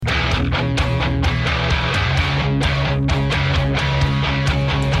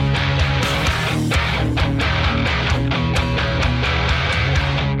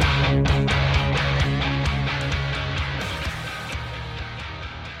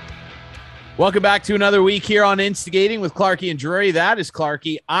Welcome back to another week here on Instigating with Clarky and Drury. That is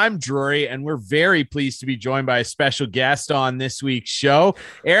Clarky. I'm Drury, and we're very pleased to be joined by a special guest on this week's show,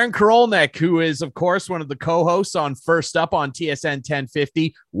 Aaron Korolnek, who is, of course, one of the co-hosts on First Up on TSN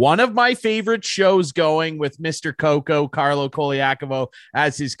 1050, one of my favorite shows going, with Mr. Coco, Carlo Colaiacovo,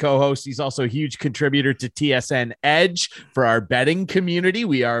 as his co-host. He's also a huge contributor to TSN Edge for our betting community.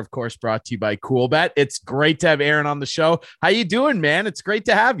 We are, of course, brought to you by CoolBet. It's great to have Aaron on the show. How you doing, man? It's great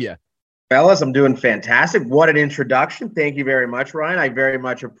to have you. Fellas, I'm doing fantastic. What an introduction. Thank you very much, Ryan. I very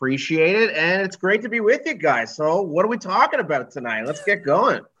much appreciate it. And it's great to be with you guys. So what are we talking about tonight? Let's get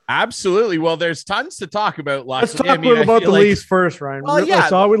going. Absolutely. Well, there's tons to talk about. Let's talk a little about the Leafs first, Ryan. Well, yeah.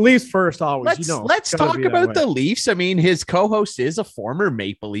 Leafs first, always. Let's talk about the Leafs. I mean, his co-host is a former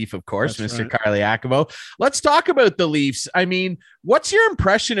Maple Leaf, of course, That's Mr. Right. Colaiacovo. Let's talk about the Leafs. I mean, what's your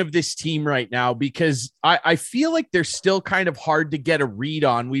impression of this team right now? Because I feel like they're still kind of hard to get a read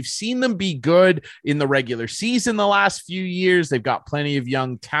on. We've seen them be good in the regular season the last few years. They've got plenty of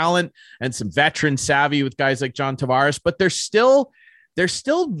young talent and some veteran savvy with guys like John Tavares, but they're still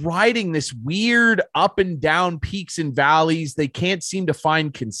riding this weird up and down peaks and valleys. They can't seem to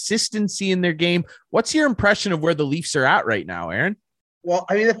find consistency in their game. What's your impression of where the Leafs are at right now, Aaron? Well,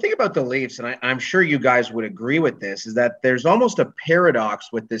 I mean, the thing about the Leafs, and I'm sure you guys would agree with this, is that there's almost a paradox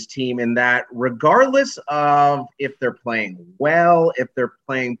with this team in that regardless of if they're playing well, if they're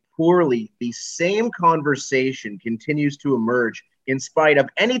playing poorly, the same conversation continues to emerge in spite of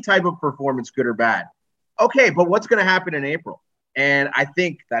any type of performance, good or bad. Okay, but what's going to happen in April? And I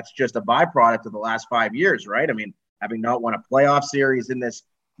think that's just a byproduct of the last 5 years, right? I mean, having not won a playoff series in this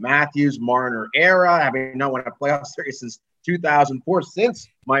Matthews-Marner era, having not won a playoff series since 2004, since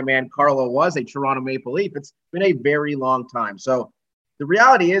my man Carlo was a Toronto Maple Leaf, it's been a very long time. So the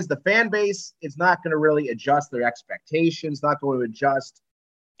reality is the fan base is not going to really adjust their expectations, not going to adjust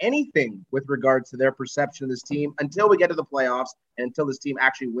anything with regards to their perception of this team until we get to the playoffs and until this team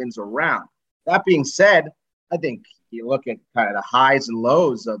actually wins a round. That being said, I think you look at kind of the highs and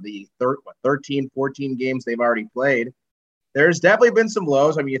lows of the 13, 14 games they've already played. There's definitely been some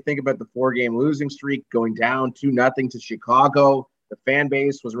lows. I mean, you think about the 4-game losing streak going down 2-0 to Chicago. The fan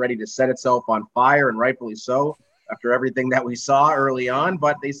base was ready to set itself on fire, and rightfully so, after everything that we saw early on.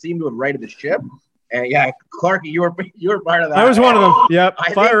 But they seem to have righted the ship. And yeah, Clarky, you were part of that. I was one of them. Yep.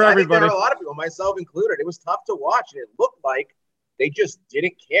 I think there were a lot of people, myself included. It was tough to watch, and it looked like they just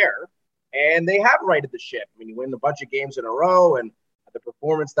didn't care. And they have righted the ship. I mean, you win a bunch of games in a row, and the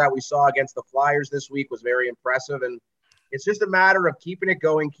performance that we saw against the Flyers this week was very impressive. And it's just a matter of keeping it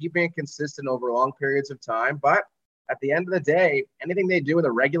going, keeping it consistent over long periods of time. But at the end of the day, anything they do in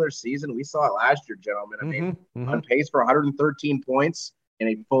the regular season, we saw it last year, gentlemen. I mean, on pace for 113 points in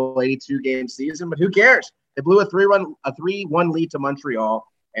a full 82-game season. But who cares? They blew a 3-1 lead to Montreal,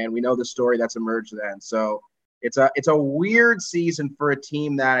 and we know the story that's emerged then. So it's a weird season for a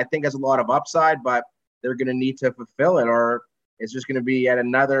team that I think has a lot of upside, but they're going to need to fulfill it, or it's just going to be yet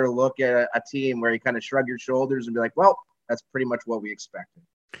another look at a team where you kind of shrug your shoulders and be like, well, that's pretty much what we expected.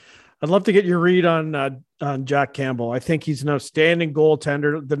 I'd love to get your read on Jack Campbell. I think he's an outstanding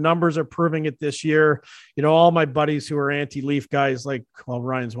goaltender. The numbers are proving it this year. You know, all my buddies who are anti-Leaf guys, like, well,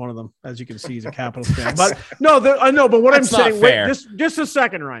 Ryan's one of them, as you can see, he's a Capitals fan. But no, I know. But what I'm saying, wait, just a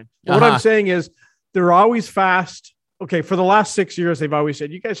second, Ryan. What I'm saying is, they're always fast. Okay, for the last 6 years, they've always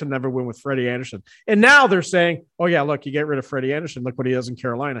said, you guys should never win with Freddie Anderson. And now they're saying, oh, yeah, look, you get rid of Freddie Anderson. Look what he does in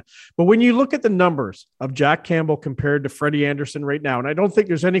Carolina. But when you look at the numbers of Jack Campbell compared to Freddie Anderson right now, and I don't think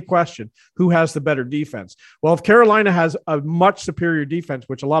there's any question who has the better defense. Well, if Carolina has a much superior defense,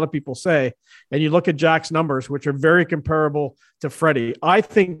 which a lot of people say, and you look at Jack's numbers, which are very comparable to Freddie, I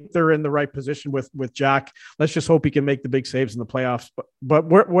think they're in the right position with Jack. Let's just hope he can make the big saves in the playoffs. But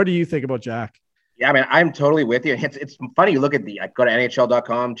what do you think about Jack? Yeah, I mean, I'm totally with you. It's funny. You look at go to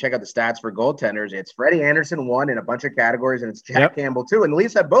NHL.com, check out the stats for goaltenders. It's Freddie Anderson won in a bunch of categories, and it's Jack Campbell too. And the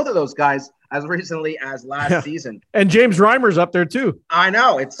Leafs had both of those guys as recently as last season. And James Reimer's up there too. I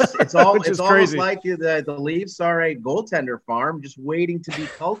know. It's all it's almost like the Leafs are a goaltender farm just waiting to be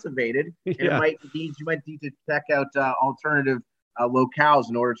cultivated. And you might need to check out alternative locales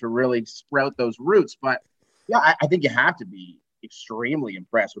in order to really sprout those roots. But yeah, I think you have to be extremely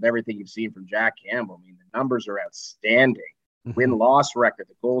impressed with everything you've seen from Jack Campbell. I mean, the numbers are outstanding. Win-loss record,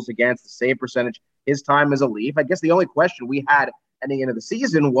 the goals against, the save percentage, his time as a Leaf. I guess the only question we had heading into the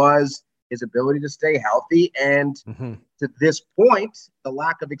season was his ability to stay healthy and to this point, the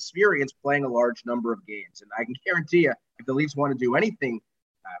lack of experience playing a large number of games. And I can guarantee you, if the Leafs want to do anything,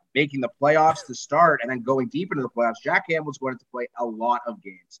 making the playoffs to start and then going deep into the playoffs, Jack Campbell's going to play a lot of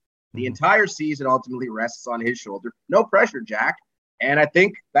games. The entire season ultimately rests on his shoulder. No pressure, Jack. And I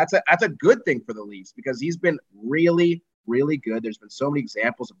think that's a good thing for the Leafs because he's been really, really good. There's been so many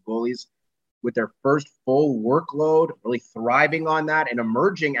examples of goalies with their first full workload, really thriving on that and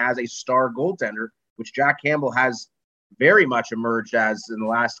emerging as a star goaltender, which Jack Campbell has very much emerged as in the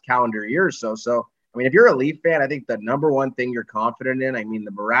last calendar year or so. So, I mean, if you're a Leaf fan, I think the number one thing you're confident in, I mean,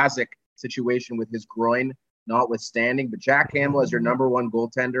 the Mrazek situation with his groin notwithstanding, but Jack Campbell as your number one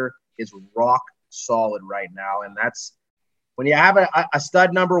goaltender is rock solid right now. And that's when you have a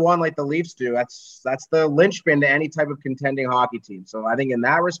stud number one like the Leafs do, that's the linchpin to any type of contending hockey team. So I think in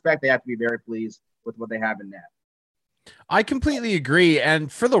that respect, they have to be very pleased with what they have in net. I completely agree.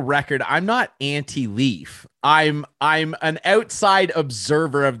 And for the record, I'm not anti-Leaf. I'm an outside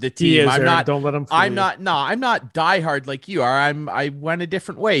observer of the team. I'm not. Don't let him. I'm not diehard like you are. I went a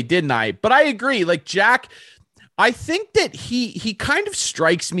different way, didn't I? But I agree. Like Jack, I think that he kind of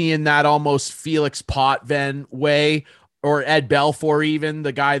strikes me in that almost Felix Potvin way, or Ed Belfour, even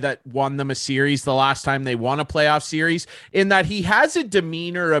the guy that won them a series the last time they won a playoff series, in that he has a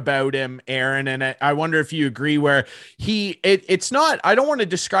demeanor about him, Aaron. And I wonder if you agree, where it's not, I don't want to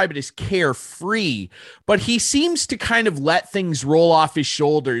describe it as carefree, but he seems to kind of let things roll off his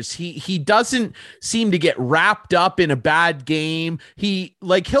shoulders. He doesn't seem to get wrapped up in a bad game.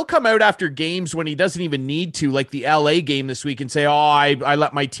 He'll come out after games when he doesn't even need to, like the LA game this week, and say, oh, I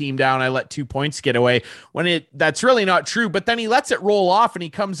let my team down. I let 2 points get away, when that's really not true. But then he lets it roll off and he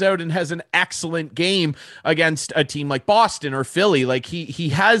comes out and has an excellent game against a team like Boston or Philly. Like he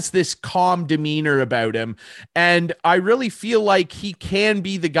has this calm demeanor about him. And I really feel like he can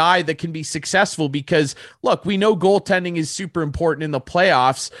be the guy that can be successful because, look, we know goaltending is super important in the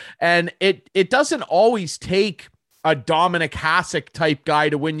playoffs, and it doesn't always take a Dominic Hasek type guy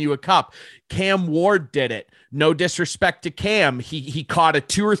to win you a cup. Cam Ward did it. No disrespect to Cam. He caught a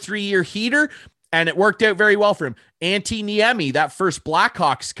 2 or 3 year heater, and it worked out very well for him. Antti Niemi, that first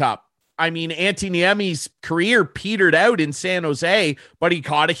Blackhawks Cup. I mean, Antti Niemi's career petered out in San Jose, but he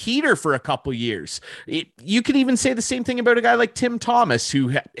caught a heater for a couple years. You could even say the same thing about a guy like Tim Thomas,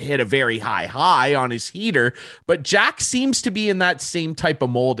 who hit a very high on his heater. But Jack seems to be in that same type of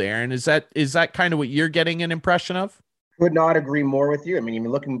mold, Aaron. Is that kind of what you're getting an impression of? Could not agree more with you. I mean,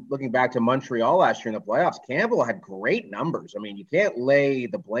 even looking back to Montreal last year in the playoffs, Campbell had great numbers. I mean, you can't lay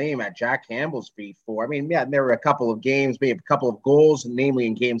the blame at Jack Campbell's feet for. I mean, yeah, there were a couple of games, maybe a couple of goals, namely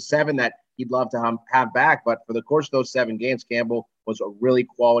in Game 7 that he'd love to have back. But for the course of those 7 games, Campbell was a really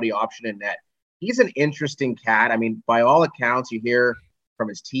quality option in net. He's an interesting cat. I mean, by all accounts, you hear from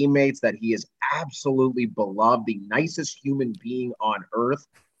his teammates that he is absolutely beloved, the nicest human being on earth.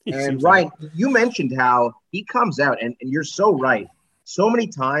 And Ryan, you mentioned how he comes out, and you're so right. So many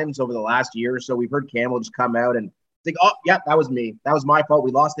times over the last year or so, we've heard Campbell just come out and think, oh, yeah, that was me. That was my fault. We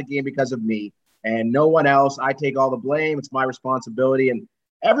lost the game because of me and no one else. I take all the blame. It's my responsibility. And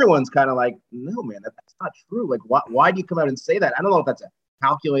everyone's kind of like, no, man, that's not true. Like, why do you come out and say that? I don't know if that's a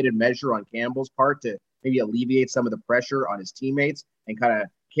calculated measure on Campbell's part to maybe alleviate some of the pressure on his teammates and kind of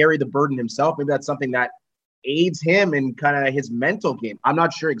carry the burden himself. Maybe that's something that aids him in kind of his mental game. I'm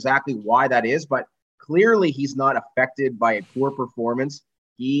not sure exactly why that is, but clearly he's not affected by a poor performance.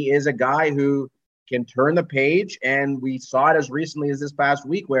 He is a guy who can turn the page, and we saw it as recently as this past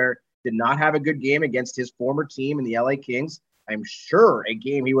week where did not have a good game against his former team in the LA Kings. I'm sure a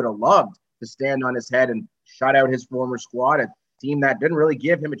game he would have loved to stand on his head and shut out his former squad, a team that didn't really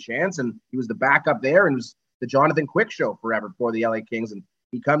give him a chance, and he was the backup there and was the Jonathan Quick show forever for the LA Kings. And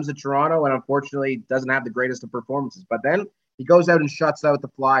he comes to Toronto and unfortunately doesn't have the greatest of performances. But then he goes out and shuts out the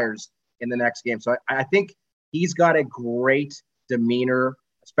Flyers in the next game. So I think he's got a great demeanor,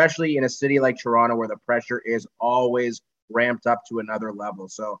 especially in a city like Toronto where the pressure is always ramped up to another level.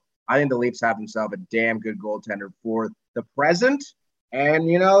 So I think the Leafs have themselves a damn good goaltender for the present. And,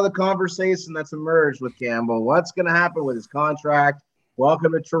 the conversation that's emerged with Campbell, what's going to happen with his contract?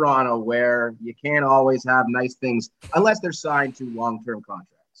 Welcome to Toronto, where you can't always have nice things unless they're signed to long-term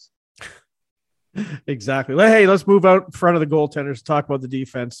contracts. Exactly. Hey, let's move out in front of the goaltenders, talk about the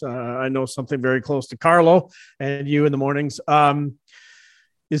defense. I know something very close to Carlo and you in the mornings.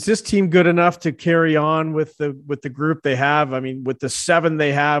 Is this team good enough to carry on with the group they have? I mean, with the 7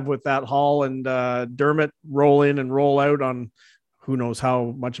 they have with that Hall and Dermott roll in and roll out on who knows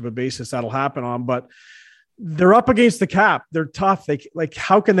how much of a basis that'll happen on, but they're up against the cap. They're tough.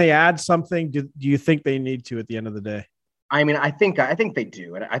 How can they add something? Do you think they need to at the end of the day? I mean, I think they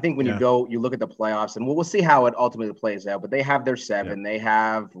do. And I think when you look at the playoffs, and we'll see how it ultimately plays out, but they have their 7. Yeah. They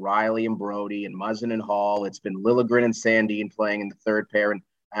have Riley and Brody and Muzzin and Hall. It's been Liljegren and Sandin playing in the third pair.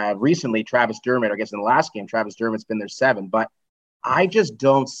 And recently Travis Dermott, I guess in the last game, Travis Dermott's been their 7. But I just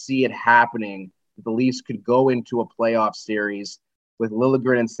don't see it happening. The Leafs could go into a playoff series with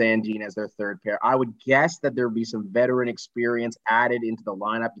Liljegren and Sandin as their third pair. I would guess that there would be some veteran experience added into the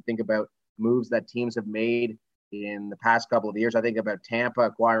lineup. You think about moves that teams have made in the past couple of years. I think about Tampa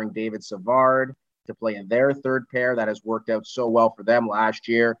acquiring David Savard to play in their third pair. That has worked out so well for them last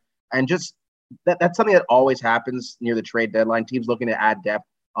year. And just that's something that always happens near the trade deadline. Teams looking to add depth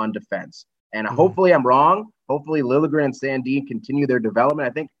on defense. And hopefully I'm wrong. Hopefully Liljegren and Sandin continue their development.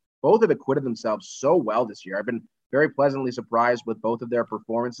 I think both have acquitted themselves so well this year. I've been very pleasantly surprised with both of their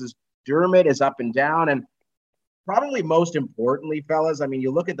performances. Dermott is up and down. And probably most importantly, fellas, I mean,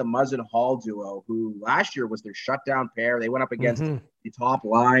 you look at the Muzzin Hall duo, who last year was their shutdown pair. They went up against the top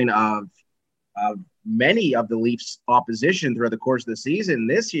line of many of the Leafs' opposition throughout the course of the season.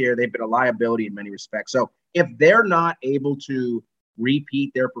 This year, they've been a liability in many respects. So if they're not able to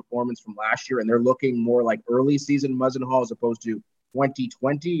repeat their performance from last year and they're looking more like early season Muzzin Hall as opposed to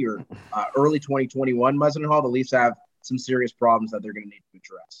 2020 or early 2021 Muzzin Hall, the Leafs have some serious problems that they're going to need to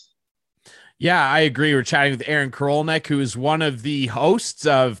address. Yeah, I agree. We're chatting with Aaron Korolnek, who is one of the hosts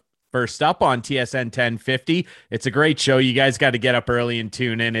of First Up on TSN 1050. It's a great show. You guys got to get up early and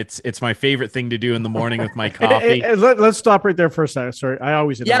tune in. It's my favorite thing to do in the morning with my coffee. Let's stop right there for a second. Sorry, I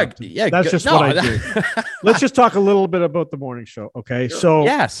always interrupt. Yeah. That's just what I do. Let's just talk a little bit about the morning show. Okay, sure. So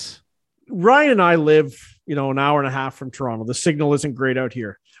yes, Ryan and I live, an hour and a half from Toronto. The signal isn't great out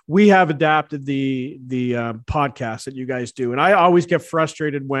here. We have adapted the podcast that you guys do. And I always get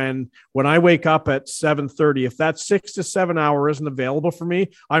frustrated when I wake up at 7:30, if that 6 to 7 hour isn't available for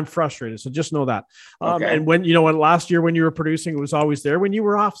me, I'm frustrated. So just know that. Okay. And when last year, when you were producing, it was always there. When you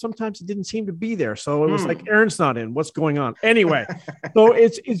were off, sometimes it didn't seem to be there. So it was like, Aaron's not in, what's going on? Anyway, so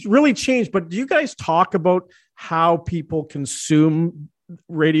it's really changed, but do you guys talk about how people consume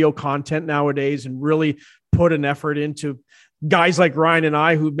radio content nowadays and really put an effort into guys like Ryan and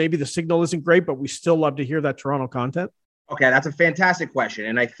I, who maybe the signal isn't great, but we still love to hear that Toronto content? Okay, that's a fantastic question.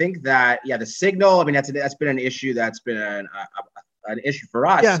 And I think that, the signal, I mean, that's been an issue that's been an issue for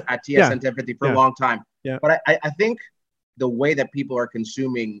us at TSN 1050 for a long time. Yeah. But I think the way that people are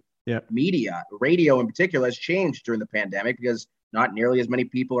consuming media, radio in particular, has changed during the pandemic because not nearly as many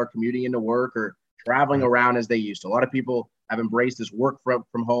people are commuting into work or traveling around as they used to. A lot of people have embraced this work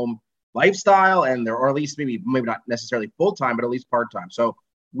from home lifestyle, and or at least maybe not necessarily full-time, but at least part-time. So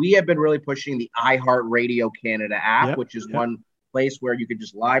we have been really pushing the iHeartRadio Canada app, which is one place where you could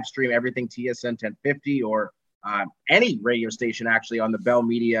just live stream everything TSN 1050 or any radio station actually on the Bell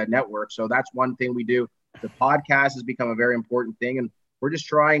Media network. So that's one thing we do. The podcast has become a very important thing, and we're just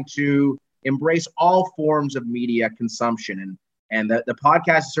trying to embrace all forms of media consumption. And the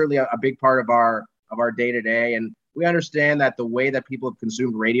podcast is certainly a big part of our day-to-day. And we understand that the way that people have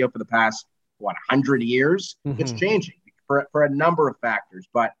consumed radio for the past, 100 years, it's changing for a number of factors.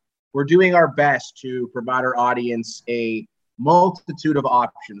 But we're doing our best to provide our audience a multitude of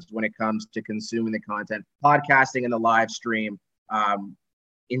options when it comes to consuming the content, podcasting and the live stream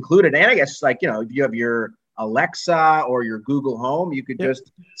included. And I guess, if you have your Alexa or your Google Home, you could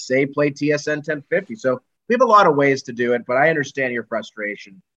just say play TSN 1050. So we have a lot of ways to do it, but I understand your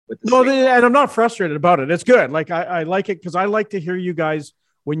frustration. And I'm not frustrated about it. It's good. I like it because I like to hear you guys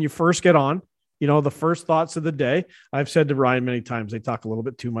when you first get on, the first thoughts of the day. I've said to Ryan many times, they talk a little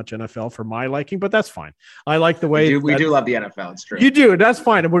bit too much NFL for my liking, but that's fine. I like the way we do love the NFL. It's true. You do. That's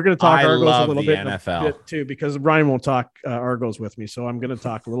fine. And we're going to talk Argos a little bit NFL too, because Ryan won't talk Argos with me. So I'm going to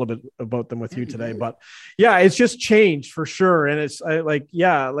talk a little bit about them with you today, but it's just changed for sure. And it's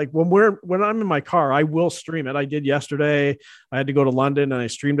when I'm in my car, I will stream it. I did yesterday. I had to go to London and I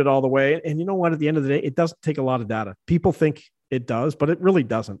streamed it all the way. And you know what, at the end of the day, it doesn't take a lot of data. People think it does, but it really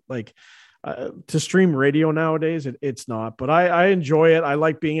doesn't. To stream radio nowadays, it's not, but I enjoy it. I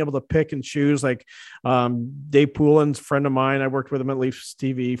like being able to pick and choose. Dave Poulin's a friend of mine. I worked with him at Leafs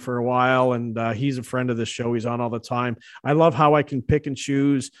TV for a while, and he's a friend of this show. He's on all the time. I love how I can pick and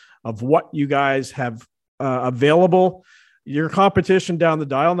choose of what you guys have available. Your competition down the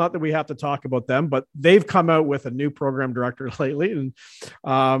dial, not that we have to talk about them, but they've come out with a new program director lately,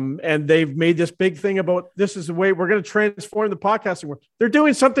 and they've made this big thing about this is the way we're going to transform the podcasting world. They're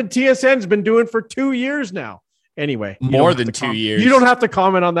doing something TSN's been doing for 2 years now. Anyway, more than 2 years. You don't have to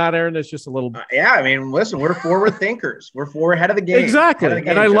comment on that, Aaron. It's just a little. Listen, we're forward thinkers. We're ahead of the game. Exactly,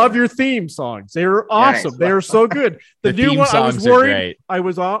 and I love your theme songs. They are awesome. Nice. They are so good. The new one, I was worried. I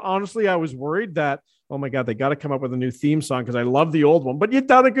was worried that. Oh my God, they got to come up with a new theme song because I love the old one. But you've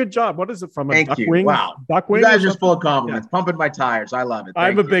done a good job. What is it from? Thank you. Wow. Duckwing? You guys are full of compliments. Pumping my tires. I love it.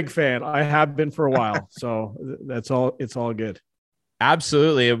 I'm a big fan. I have been for a while. So that's all. It's all good.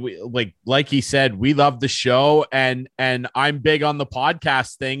 Absolutely. Like he said, we love the show, and I'm big on the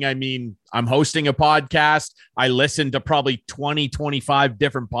podcast thing. I mean, I'm hosting a podcast. I listen to probably 20-25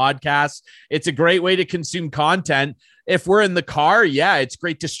 different podcasts. It's a great way to consume content. If we're in the car, yeah, it's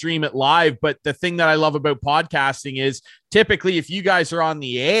great to stream it live. But the thing that I love about podcasting is typically if you guys are on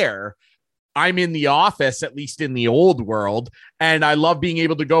the air, I'm in the office, at least in the old world, and I love being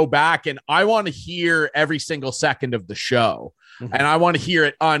able to go back and I want to hear every single second of the show. And I want to hear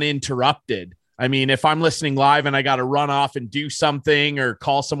it uninterrupted. I mean, if I'm listening live and I got to run off and do something or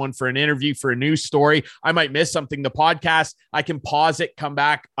call someone for an interview for a news story, I might miss something. The podcast, I can pause it, come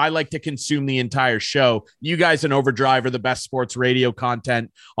back. I like to consume the entire show. You guys in Overdrive are the best sports radio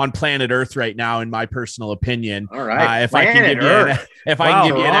content on planet Earth right now, in my personal opinion. All right. If I can give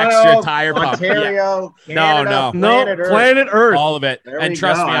you an extra tire pump. Ontario, yeah. Canada, Planet Earth. All of it. And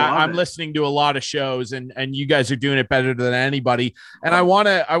trust me, I'm it. listening to a lot of shows, and you guys are doing it better than anybody. And I want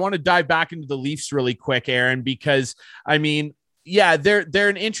to dive back into the Leafs really quick, Aaron, because I mean, yeah, they're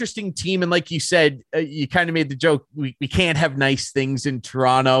an interesting team. And like you said, you kind of made the joke, we can't have nice things in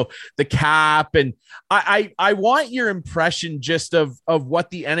Toronto, the cap. And I want your impression just of what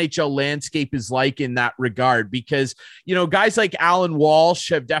the NHL landscape is like in that regard, because, you know, guys like Alan Walsh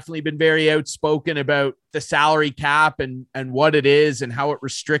have definitely been very outspoken about the salary cap and what it is and how it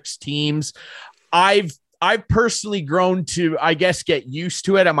restricts teams. I've personally grown to, I guess, get used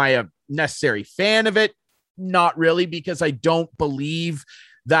to it. Am I a necessary fan of it? Not really, because I don't believe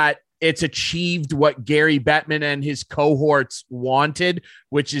that it's achieved what Gary Bettman and his cohorts wanted,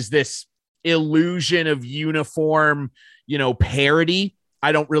 which is this illusion of uniform, parity.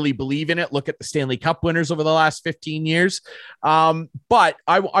 I don't really believe in it. Look at the Stanley Cup winners over the last 15 years. But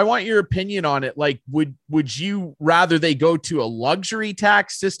I want your opinion on it. Like, would you rather they go to a luxury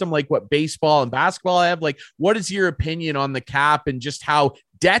tax system like what baseball and basketball have? Like, what is your opinion on the cap and just how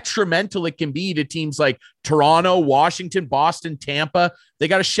detrimental it can be to teams like Toronto, Washington, Boston, Tampa? They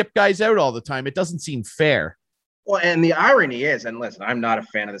got to ship guys out all the time. It doesn't seem fair. Well, and the irony is, and listen, I'm not a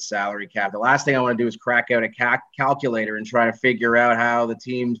fan of the salary cap. The last thing I want to do is crack out a calculator and try to figure out how the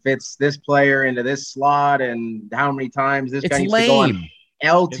team fits this player into this slot and how many times this guy needs to go on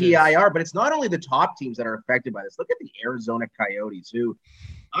LTIR. But it's not only the top teams that are affected by this. Look at the Arizona Coyotes, who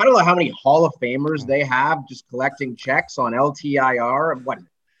I don't know how many Hall of Famers they have just collecting checks on LTIR. What?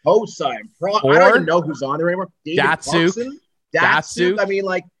 Hossa and I don't even know who's on there anymore. Datsuk. I mean,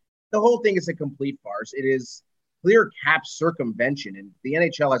 like, the whole thing is a complete farce. It is clear cap circumvention, and the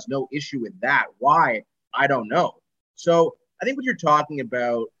NHL has no issue with that. Why? I don't know. So I think when you're talking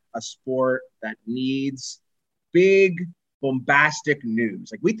about a sport that needs big, bombastic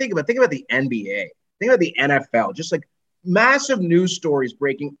news, like think about the NBA, think about the NFL, just like massive news stories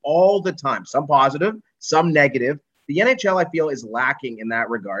breaking all the time, some positive, some negative. The NHL, I feel, is lacking in that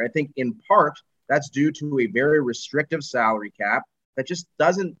regard. I think in part that's due to a very restrictive salary cap that just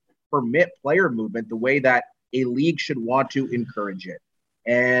doesn't permit player movement the way that a league should want to encourage it.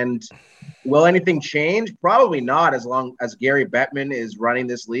 And will anything change? Probably not, as long as Gary Bettman is running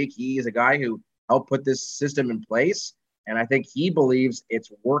this league. He is a guy who helped put this system in place, and I think he believes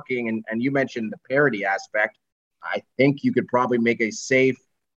it's working. And you mentioned the parity aspect. I think you could probably make a safe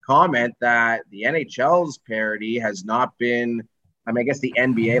comment that the NHL's parity has not been, I mean, I guess the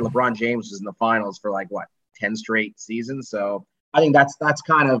NBA, LeBron James was in the finals for 10 straight seasons. So I think that's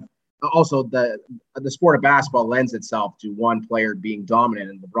kind of also the sport of basketball lends itself to one player being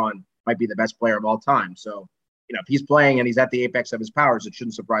dominant, and LeBron might be the best player of all time. So, if he's playing and he's at the apex of his powers, it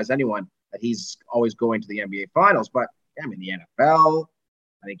shouldn't surprise anyone that he's always going to the NBA finals. But I mean, the NFL,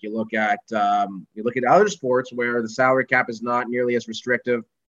 I think you look at other sports where the salary cap is not nearly as restrictive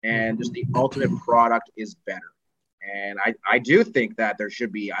and just the ultimate product is better. And I do think that there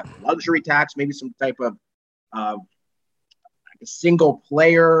should be a luxury tax, maybe some type of a single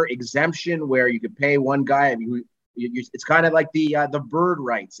player exemption where you could pay one guy. I mean, it's kind of like the bird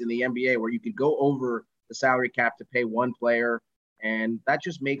rights in the NBA, where you could go over the salary cap to pay one player, and that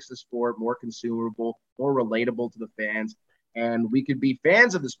just makes the sport more consumable, more relatable to the fans, and we could be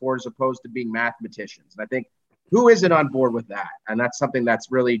fans of the sport as opposed to being mathematicians. And I think who isn't on board with that? And that's something that's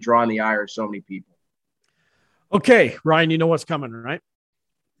really drawn the ire of so many people. Okay, Ryan, you know what's coming, right?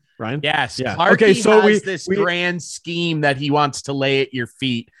 Ryan? Yes. Yeah. Clarky okay, so has this grand scheme that he wants to lay at your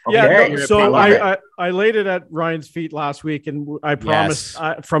feet. Yeah. No, so I laid it at Ryan's feet last week, and I promise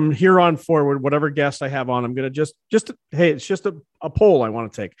from here on forward, whatever guest I have on, I'm going to it's just a poll I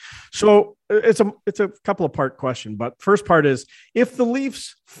want to take. So it's a couple of part question, but first part is, if the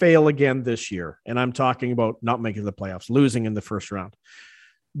Leafs fail again this year, and I'm talking about not making the playoffs, losing in the first round,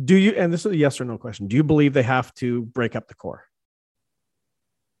 do you, and this is a yes or no question, do you believe they have to break up the core?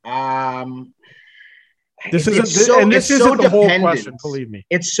 This isn't so the whole dependent. question. Believe me,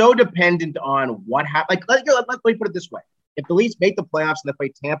 it's so dependent on what happens. Like, let me put it this way: if the Leafs make the playoffs and they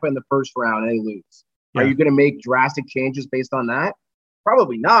play Tampa in the first round and they lose, are you going to make drastic changes based on that?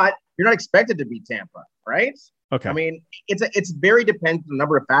 Probably not. You're not expected to beat Tampa, right? Okay. I mean, it's very dependent on a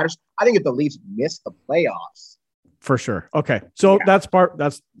number of factors. I think if the Leafs miss the playoffs, for sure. Okay, so that's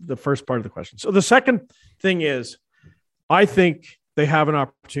the first part of the question. So the second thing is, I think they have an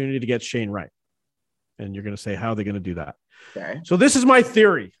opportunity to get Shane Wright. And you're going to say, how are they going to do that? Okay. So this is my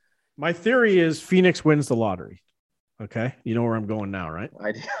theory. My theory is Phoenix wins the lottery. Okay. You know where I'm going now, right?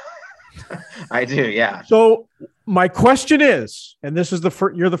 I do. I do. Yeah. So my question is, and this is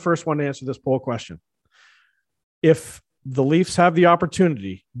you're the first one to answer this poll question. If the Leafs have the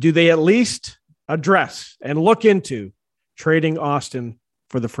opportunity, do they at least address and look into trading Austin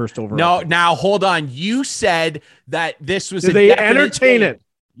for the first overall? No, now hold on. You said that this was do they entertain it?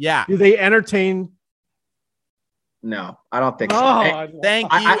 Yeah. Do they entertain? No, I don't think so.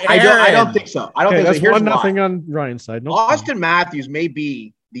 Thank you. I don't think so. I don't think so. Here's 1-0 on Ryan's side. No Austin Matthews may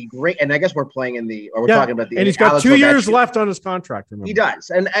be the great, and I guess we're talking about the. And he's got Alex 2 years Ovechkin. left on his contract. Remember? He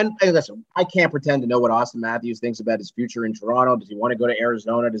does, and listen, I can't pretend to know what Austin Matthews thinks about his future in Toronto. Does he want to go to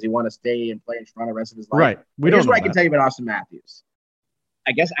Arizona? Does he want to stay and play in Toronto the rest of his life? Right. Here's what I can tell you about Austin Matthews.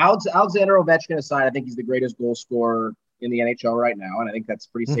 I guess Alexander Ovechkin aside, I think he's the greatest goal scorer in the NHL right now, and I think that's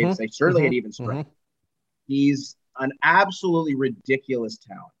pretty safe to say. Certainly at even strength. He's an absolutely ridiculous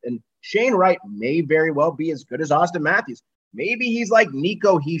talent. And Shane Wright may very well be as good as Austin Matthews. Maybe he's like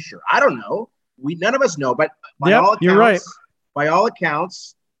Nico Hischier. I don't know. None of us know, but by all accounts, you're right. By all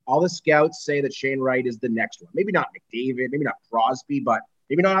accounts, all the scouts say that Shane Wright is the next one. Maybe not McDavid, maybe not Crosby, but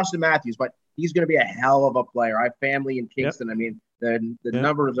maybe not Austin Matthews, but he's going to be a hell of a player. I have family in Kingston. I mean, the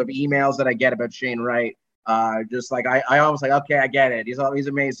numbers of emails that I get about Shane Wright, just like I almost like, okay, I get it. He's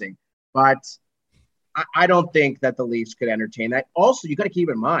amazing. But I don't think that the Leafs could entertain that. Also, you got to keep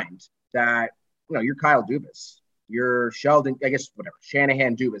in mind that, you're Kyle Dubas. You're Sheldon, I guess, whatever.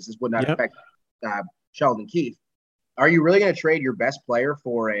 Shanahan Dubas. This would not affect Sheldon Keefe. Are you really going to trade your best player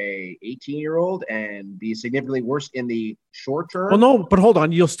for a 18-year-old and be significantly worse in the short term? Well, no, but hold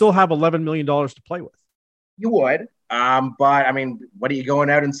on. You'll still have $11 million to play with. You would. But I mean, what are you going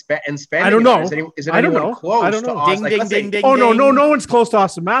out and spending? I don't know. Is anyone close? I don't know. To Austin? Ding. Oh, no one's close to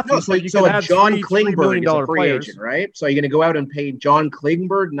Austin Matthews. No, so John Klingberg is a free agent, right? So you're going to go out and pay John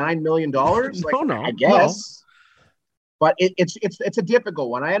Klingberg $9 million? No, I guess. No. But it's a difficult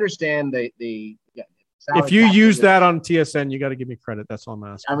one. I understand the if you use that on TSN, you got to give me credit. That's all I'm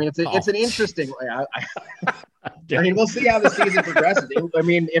asking. I mean, it's an interesting. I mean, we'll see how the season progresses. I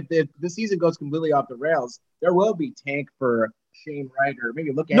mean, if the season goes completely off the rails, there will be tank for Shane Wright, or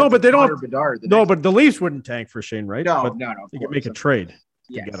maybe look at but they don't. Bedard but the Leafs wouldn't tank for Shane Wright. No. They could make a trade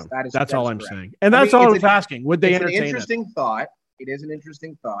to get him. That's all I'm correct. Saying, and that's all I was asking. Would they entertain it? It is an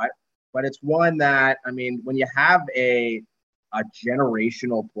interesting thought, but it's one that, I mean, when you have a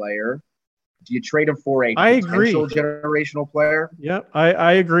generational player, do you trade him for a potential generational player? Yeah,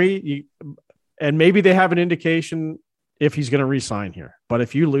 I agree. And maybe they have an indication if he's going to re-sign here. But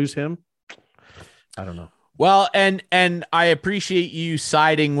if you lose him, I don't know. Well, and I appreciate you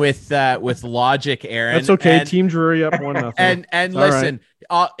siding with logic, Aaron. That's okay. Team Drury up 1-0. And listen,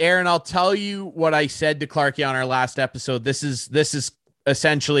 right. Aaron, I'll tell you what I said to Clarky on our last episode. This is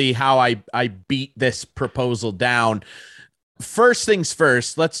essentially how I beat this proposal down. First things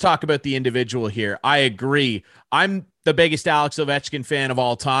first, let's talk about the individual here. I agree. I'm the biggest Alex Ovechkin fan of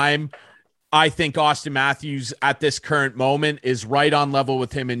all time. I think Austin Matthews at this current moment is right on level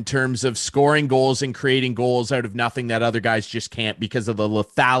with him in terms of scoring goals and creating goals out of nothing that other guys just can't because of the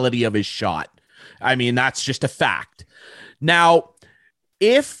lethality of his shot. I mean, that's just a fact. Now,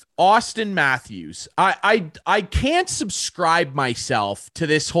 if Austin Matthews, I can't subscribe myself to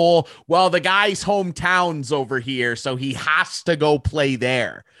this whole, well, the guy's hometown's over here, so he has to go play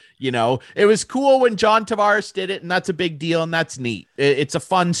there. It was cool when John Tavares did it, and that's a big deal, and that's neat. It's a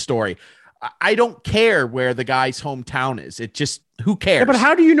fun story. I don't care where the guy's hometown is. It just, who cares? Yeah, but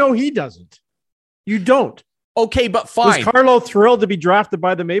how do you know he doesn't? You don't. Okay, but fine. Was Carlo thrilled to be drafted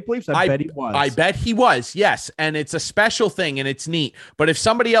by the Maple Leafs? I bet he was. I bet he was, yes. And it's a special thing, and it's neat. But if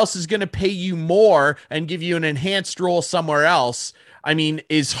somebody else is going to pay you more and give you an enhanced role somewhere else, I mean,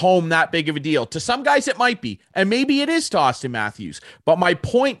 is home that big of a deal? To some guys, it might be. And maybe it is to Austin Matthews. But my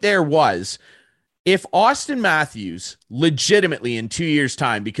point there was, if Austin Matthews legitimately in 2 years'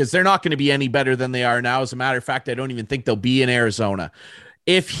 time, because they're not going to be any better than they are now. As a matter of fact, I don't even think they'll be in Arizona.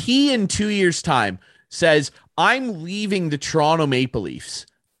 If he in 2 years' time says, I'm leaving the Toronto Maple Leafs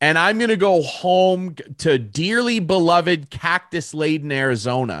and I'm going to go home to dearly beloved cactus-laden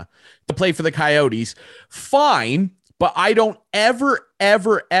Arizona to play for the Coyotes, fine, but I don't ever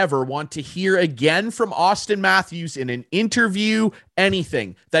want to hear again from Austin Matthews in an interview,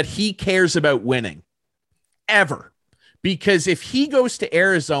 anything, that he cares about winning. Ever. Because if he goes to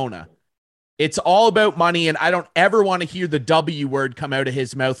Arizona, it's all about money, and I don't ever want to hear the W word come out of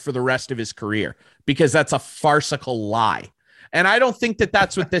his mouth for the rest of his career, because that's a farcical lie. And I don't think that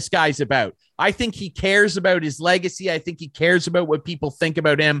that's what this guy's about. I think he cares about his legacy. I think he cares about what people think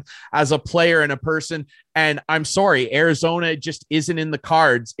about him as a player and a person. And I'm sorry, Arizona just isn't in the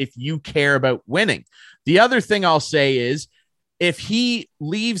cards if you care about winning. The other thing I'll say is, if he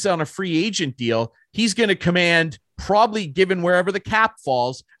leaves on a free agent deal, he's going to command, probably given wherever the cap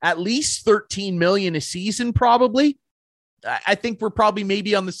falls, at least $13 million a season, probably. I think we're probably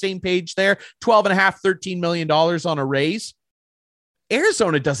maybe on the same page there. $12.5, $13 million on a raise.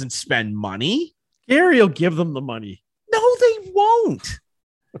 Arizona doesn't spend money. Gary will give them the money. No, they won't.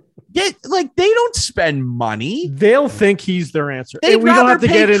 They don't spend money. They'll think he's their answer. We don't have to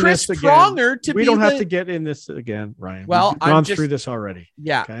get in Chris this Pronger again. We don't have to get in this again, Ryan. Well, we've gone through this already.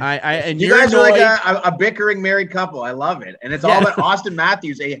 Yeah, okay? And you guys are like a bickering married couple. I love it, and it's all about Austin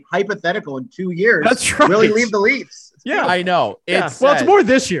Matthews, a hypothetical in 2 years. That's right. Will he leave the Leafs? Yeah, I know. It's more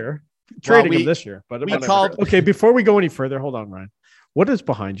this year. Trading him this year, but okay. Before we go any further, hold on, Ryan. What is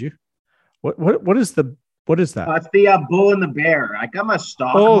behind you? What is that? It's the bull and the bear. I'm a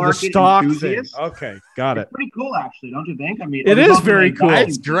stock market the stock enthusiast. thing. Okay, got it. It's pretty cool, actually, don't you think? I mean, it is very cool.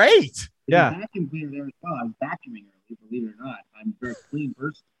 It's great. Yeah. Vacuum cleaner there as well. I was vacuuming earlier, believe it or not. I'm a very clean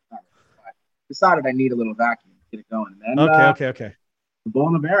person. I decided I need a little vacuum to get it going. And then, okay. The bull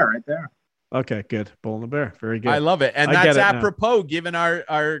and the bear right there. Okay, good. Bull and the bear. Very good. I love it. And that's apropos given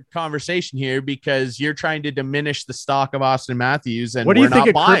our conversation here, because you're trying to diminish the stock of Austin Matthews. And what do you think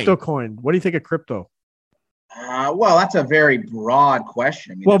of crypto coin? What do you think of crypto? Well, that's a very broad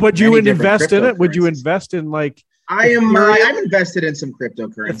question. I mean, would you invest in it? Would you invest in I'm invested in some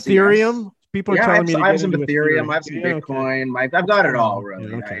cryptocurrency. Ethereum? Yes. People are telling me I have some Ethereum. I have some Bitcoin. I've got it all,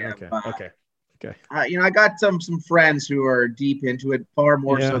 really. Okay. I got some friends who are deep into it, far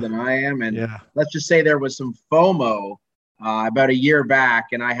more so than I am. And let's just say there was some FOMO about a year back,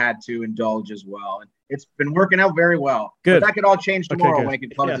 and I had to indulge as well. And it's been working out very well. Good. But that could all change tomorrow when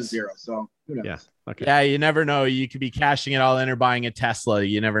it comes to zero. So who knows? Yeah. Okay. Yeah, you never know. You could be cashing it all in or buying a Tesla.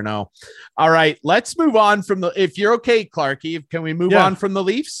 You never know. All right, let's move on from if you're okay, Clarky, can we move on from the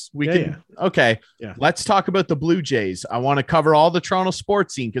Leafs? We can. Yeah. Okay. Yeah. Let's talk about the Blue Jays. I want to cover all the Toronto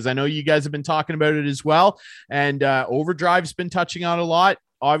sports scene, because I know you guys have been talking about it as well. And Overdrive's been touching on a lot.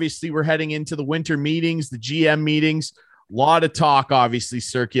 Obviously, we're heading into the winter meetings, the GM meetings. A lot of talk, obviously,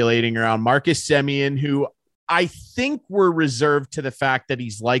 circulating around Marcus Semien, who I think we're reserved to the fact that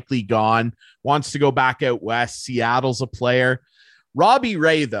he's likely gone, wants to go back out west. Seattle's a player. Robbie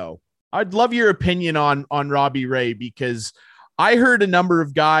Ray, though, I'd love your opinion on Robbie Ray, because I heard a number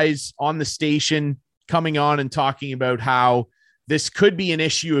of guys on the station coming on and talking about how this could be an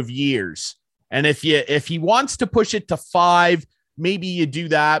issue of years. And if he wants to push it to 5, maybe you do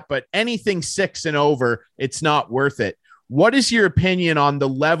that, but anything 6 and over, it's not worth it. What is your opinion on the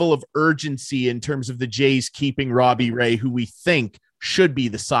level of urgency in terms of the Jays keeping Robbie Ray, who we think should be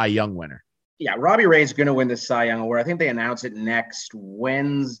the Cy Young winner? Yeah, Robbie Ray is going to win the Cy Young Award. I think they announce it next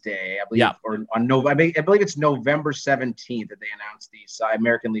Wednesday, I believe, or on November. I believe it's November 17th that they announce the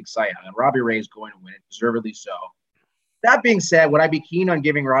American League Cy Young, and Robbie Ray is going to win it, deservedly so. That being said, would I be keen on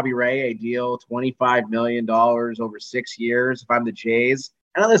giving Robbie Ray a deal, $25 million over 6 years, if I'm the Jays?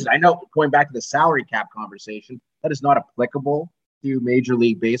 And listen, I know, going back to the salary cap conversation, that is not applicable to Major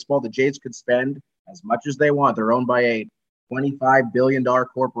League Baseball. The Jays could spend as much as they want. They're owned by a $25 billion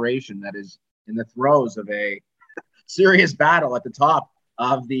corporation that is in the throes of a serious battle at the top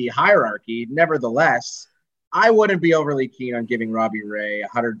of the hierarchy. Nevertheless, I wouldn't be overly keen on giving Robbie Ray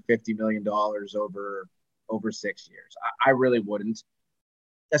 $150 million over 6 years. I really wouldn't,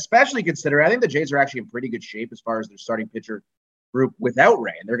 especially considering I think the Jays are actually in pretty good shape as far as their starting pitcher group without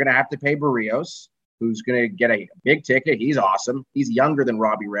Ray. And they're going to have to pay Barrios, who's going to get a big ticket. He's awesome. He's younger than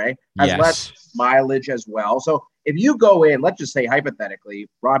Robbie Ray, has less mileage as well. So if you go in, let's just say hypothetically,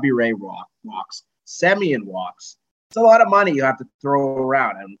 Robbie Ray walks, Semien walks, it's a lot of money you have to throw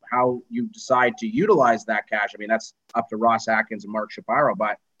around, and how you decide to utilize that cash. I mean, that's up to Ross Atkins and Mark Shapiro,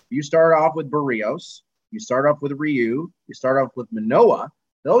 but you start off with Barrios, you start off with Ryu, you start off with Manoah.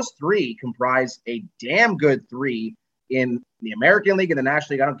 Those three comprise a damn good three in the American League and the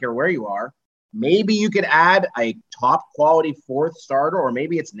National League. I don't care where you are. Maybe you could add a top quality fourth starter, or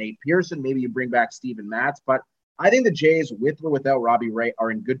maybe it's Nate Pearson. Maybe you bring back Steven Matz. But I think the Jays, with or without Robbie Ray,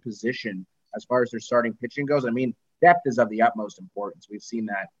 are in good position as far as their starting pitching goes. I mean, depth is of the utmost importance. We've seen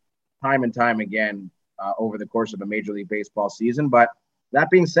that time and time again over the course of a Major League Baseball season. But that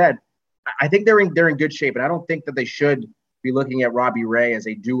being said, I think they're in good shape, and I don't think that they should be looking at Robbie Ray as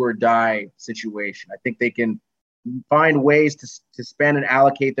a do or die situation. I think they can find ways to spend and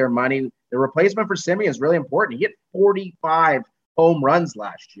allocate their money. The replacement for Semien is really important. He hit 45 home runs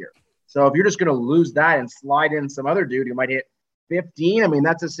last year. So if you're just going to lose that and slide in some other dude who might hit 15, I mean,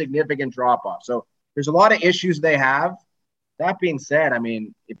 that's a significant drop off. So there's a lot of issues they have. That being said, I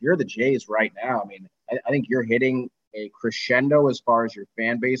mean, if you're the Jays right now, I mean, I think you're hitting a crescendo as far as your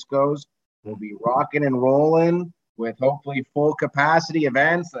fan base goes. We'll be rocking and rolling with hopefully full capacity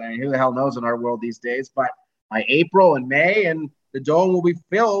events. I mean, who the hell knows in our world these days? But by April and May, and the dome will be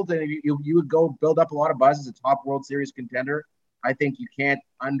filled, and you would go build up a lot of buzz as a top World Series contender. I think you can't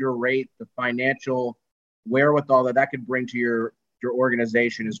underrate the financial wherewithal that could bring to your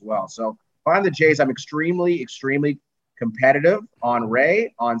organization as well. So if I'm the Jays, I'm extremely, extremely competitive on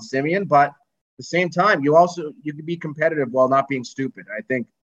Ray, on Semien, but at the same time, you can be competitive while not being stupid. I think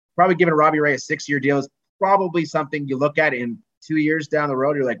probably giving Robbie Ray a 6-year deal is probably something you look at in 2 years down the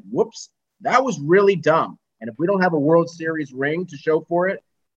road. You're like, whoops, that was really dumb. And if we don't have a World Series ring to show for it,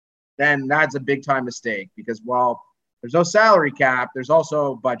 then that's a big time mistake, because while there's no salary cap, there's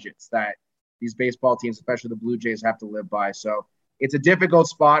also budgets that these baseball teams, especially the Blue Jays, have to live by. So it's a difficult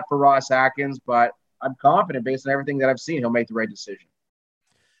spot for Ross Atkins, but I'm confident based on everything that I've seen, he'll make the right decision.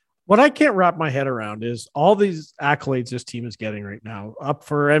 What I can't wrap my head around is all these accolades this team is getting right now. Up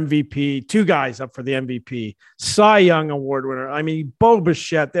for MVP, 2 guys up for the MVP, Cy Young Award winner. I mean, Bo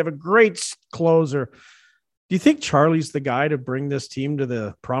Bichette, they have a great closer. Do you think Charlie's the guy to bring this team to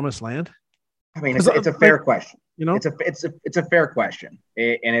the promised land? I mean, it's a fair question. You know, it's a fair question,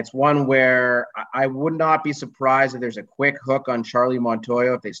 and it's one where I would not be surprised if there's a quick hook on Charlie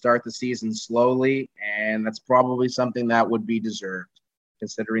Montoyo if they start the season slowly, and that's probably something that would be deserved,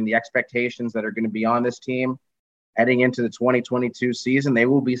 considering the expectations that are going to be on this team heading into the 2022 season. They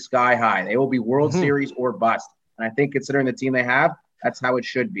will be sky high. They will be World Series or bust, and I think considering the team they have, that's how it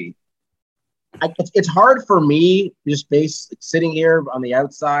should be. It's hard for me just sitting here on the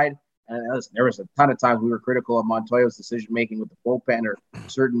outside. And there was a ton of times we were critical of Montoyo's decision-making with the bullpen or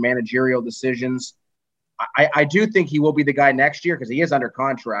certain managerial decisions. I do think he will be the guy next year because he is under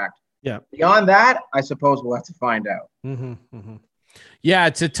contract. Yeah. Beyond that, I suppose we'll have to find out. Yeah,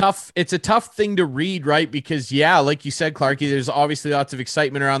 it's a tough thing to read, right? Because, yeah, like you said, Clarky, there's obviously lots of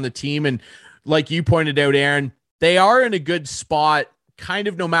excitement around the team. And like you pointed out, Aaron, they are in a good spot kind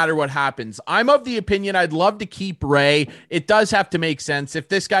of no matter what happens. I'm of the opinion I'd love to keep Ray. It does have to make sense. If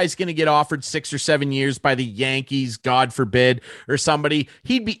this guy's going to get offered 6 or 7 years by the Yankees, God forbid, or somebody,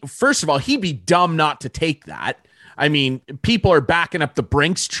 he'd be dumb not to take that. I mean, people are backing up the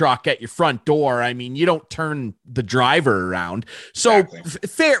Brinks truck at your front door. I mean, you don't turn the driver around. So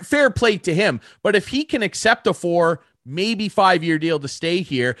exactly. Fair play to him. But if he can accept a 4, maybe 5-year deal to stay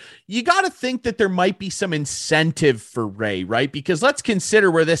here, you got to think that there might be some incentive for Ray, right? Because let's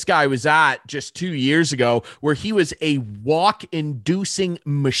consider where this guy was at just 2 years ago, where he was a walk-inducing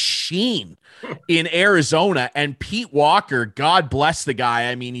machine in Arizona. And Pete Walker, God bless the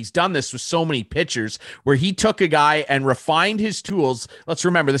guy. I mean, he's done this with so many pitchers where he took a guy and refined his tools. Let's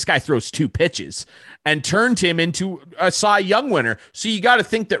remember, this guy throws 2 pitches and turned him into a Cy Young winner. So you got to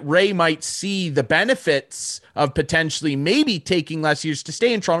think that Ray might see the benefits of potentially maybe taking less years to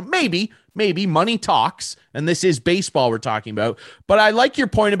stay in Toronto. Maybe money talks, and this is baseball we're talking about. But I like your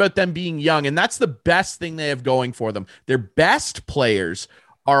point about them being young, and that's the best thing they have going for them. Their best players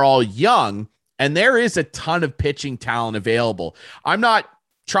are all young, and there is a ton of pitching talent available. I'm not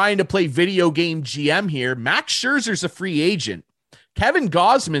trying to play video game GM here. Max Scherzer's a free agent. Kevin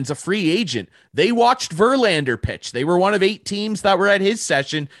Gausman's a free agent. They watched Verlander pitch. They were one of 8 teams that were at his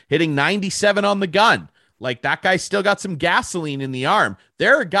session hitting 97 on the gun. Like, that guy still got some gasoline in the arm.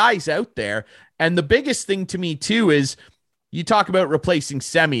 There are guys out there. And the biggest thing to me too is you talk about replacing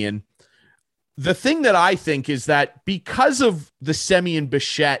Semien. The thing that I think is that because of the Semien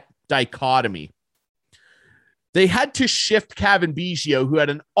Bichette dichotomy, they had to shift Cavan Biggio, who had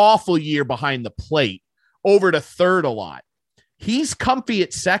an awful year behind the plate, over to third a lot. He's comfy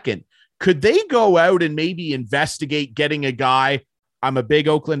at second. Could they go out and maybe investigate getting a guy? I'm a big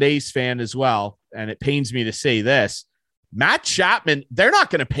Oakland A's fan as well, and it pains me to say this. Matt Chapman, they're not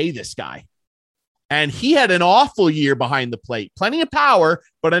going to pay this guy. And he had an awful year behind the plate. Plenty of power,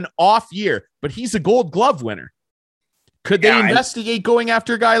 but an off year. But he's a Gold Glove winner. Could they investigate going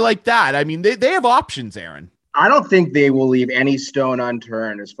after a guy like that? I mean, they have options, Aaron. I don't think they will leave any stone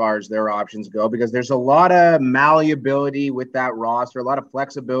unturned as far as their options go, because there's a lot of malleability with that roster, a lot of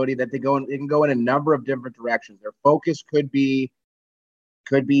flexibility that they can go in a number of different directions. Their focus could be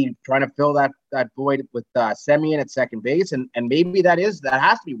trying to fill that void with Semien at second base, and maybe that has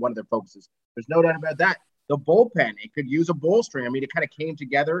to be one of their focuses. There's no doubt about that. The bullpen, it could use a bolstering. I mean, it kind of came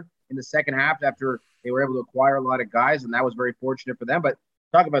together in the second half after they were able to acquire a lot of guys, and that was very fortunate for them. But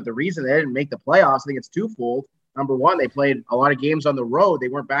talk about the reason they didn't make the playoffs. I think it's twofold. Number one, they played a lot of games on the road. They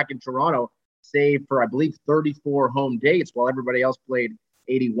weren't back in Toronto, save for, I believe, 34 home dates, while everybody else played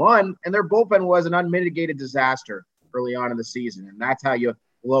 81. And their bullpen was an unmitigated disaster early on in the season. And that's how you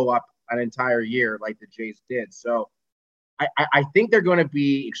blow up an entire year like the Jays did. So I think they're going to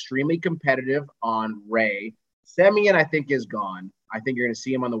be extremely competitive on Ray. Semien, I think, is gone. I think you're going to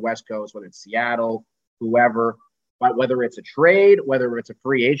see him on the West Coast, whether it's Seattle, whoever. But whether it's a trade, whether it's a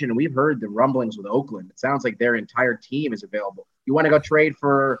free agent, and we've heard the rumblings with Oakland. It sounds like their entire team is available. You want to go trade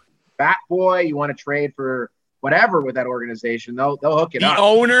for Bat Boy? You want to trade for whatever with that organization? They'll hook it up. The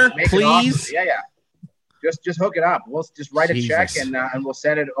owner, please. Yeah. Just hook it up. We'll just write a check and we'll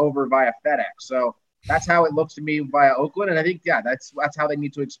send it over via FedEx. So that's how it looks to me via Oakland. And I think, that's how they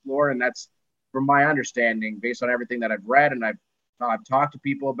need to explore. And that's, from my understanding, based on everything that I've read and I've talked to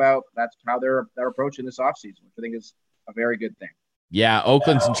people about, that's how they're approaching this offseason, which I think is a very good thing. Yeah,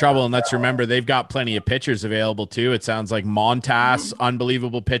 Oakland's in trouble, and let's remember they've got plenty of pitchers available too. It sounds like Montas,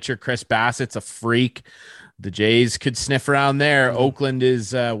 unbelievable pitcher. Chris Bassett's a freak. The Jays could sniff around there. Oakland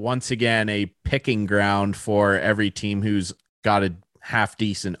is once again a picking ground for every team who's got a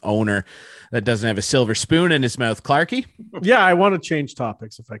half-decent owner that doesn't have a silver spoon in his mouth. Clarky? Yeah, I want to change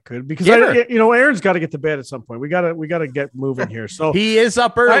topics if I could, because Aaron's got to get to bed at some point. We got to get moving here. So he is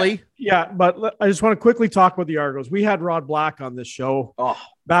up early. But I just want to quickly talk about the Argos. We had Rod Black on this show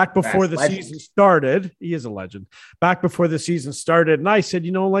back before the season started. He is a legend. Back before the season started, and I said,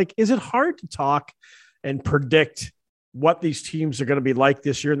 is it hard to talk and predict what these teams are going to be like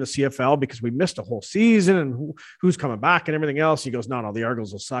this year in the CFL, because we missed a whole season and who's coming back and everything else? He goes, no, the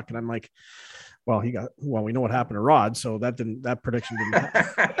Argos will suck. And I'm like, well, we know what happened to Rod. So that prediction didn't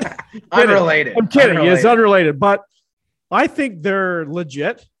happen. Unrelated. I'm kidding. It's unrelated, but I think they're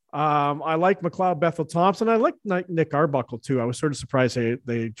legit. I like McLeod Bethel Thompson. I like Nick Arbuckle too. I was sort of surprised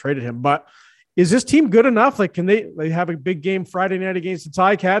they traded him, but is this team good enough? Like, can they have a big game Friday night against the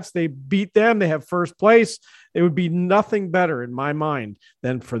Ticats? They beat them. They have first place. It would be nothing better in my mind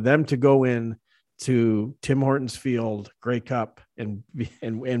than for them to go in to Tim Hortons Field, Grey Cup, and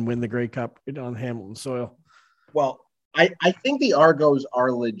win the Grey Cup on Hamilton soil. Well, I think the Argos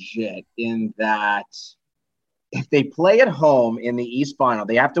are legit in that if they play at home in the East Final,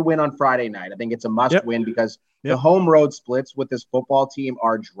 they have to win on Friday night. I think it's a must win because the home road splits with this football team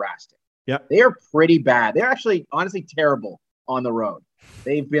are drastic. Yeah, they are pretty bad. They're actually honestly terrible on the road.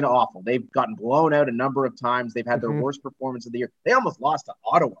 They've been awful. They've gotten blown out a number of times. They've had their worst performance of the year. They almost lost to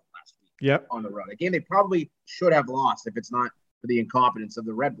Ottawa last week on the road. A game they probably should have lost if it's not for the incompetence of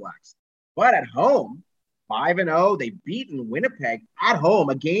the Red Blacks. But at home, 5-0, they've beaten Winnipeg at home,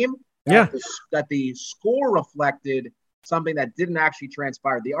 a game that the score reflected something that didn't actually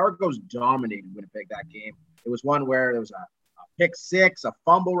transpire. The Argos dominated Winnipeg that game. It was one where there was a pick six, a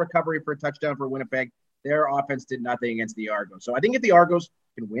fumble recovery for a touchdown for Winnipeg. Their offense did nothing against the Argos. So I think if the Argos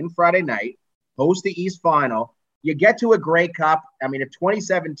can win Friday night, host the East Final, you get to a Grey Cup. I mean, if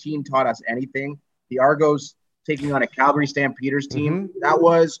 2017 taught us anything, the Argos taking on a Calgary Stampeders team, that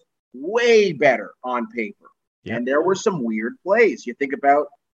was way better on paper. Yeah. And there were some weird plays. You think about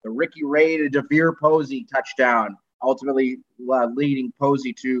the Ricky Ray to DeVere Posey touchdown, ultimately leading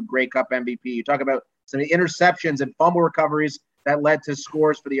Posey to Grey Cup MVP. You talk about some interceptions and fumble recoveries that led to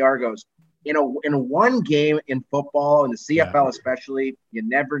scores for the Argos. In one game in football, in the CFL especially, you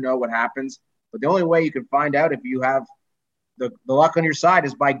never know what happens. But the only way you can find out if you have the luck on your side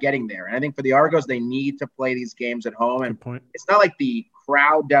is by getting there. And I think for the Argos, they need to play these games at home. And it's not like the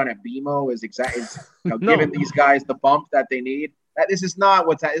crowd down at BMO is giving these guys the bump that they need. This is not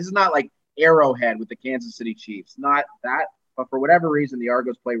like Arrowhead with the Kansas City Chiefs. Not that, but for whatever reason, the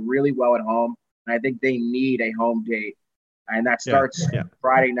Argos play really well at home. And I think they need a home date. And that starts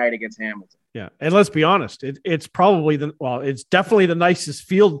Friday night against Hamilton. Yeah. And let's be honest, it's probably it's definitely the nicest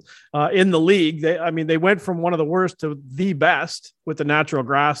field in the league. They went from one of the worst to the best with the natural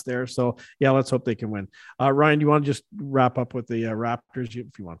grass there. So let's hope they can win. Ryan, do you want to just wrap up with the Raptors?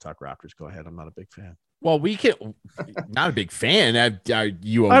 If you want to talk Raptors, go ahead. I'm not a big fan. Well, we can. Not a big fan. Are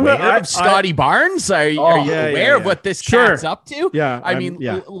you aware of Scotty Barnes? Are you aware of what this cat's up to?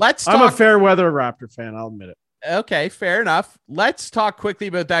 Yeah. Let's talk. I'm a fair weather Raptor fan. I'll admit it. Okay, fair enough. Let's talk quickly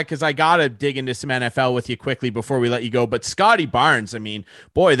about that because I got to dig into some NFL with you quickly before we let you go. But Scotty Barnes, I mean,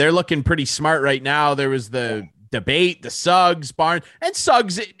 boy, they're looking pretty smart right now. There was the debate, the Suggs, Barnes, and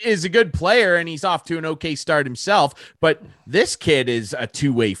Suggs is a good player and he's off to an okay start himself. But this kid is a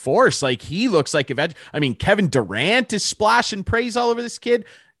two-way force. Like he looks like Kevin Durant is splashing praise all over this kid.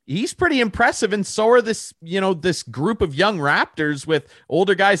 He's pretty impressive, and so are this group of young Raptors with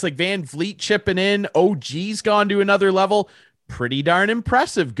older guys like Van Vliet chipping in. OG's gone to another level. Pretty darn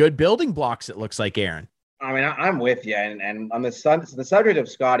impressive. Good building blocks, it looks like, Aaron. I mean, I'm with you, and on the subject of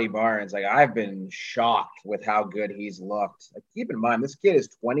Scotty Barnes, like I've been shocked with how good he's looked. Like, keep in mind, this kid is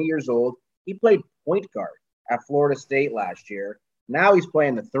 20 years old. He played point guard at Florida State last year. Now he's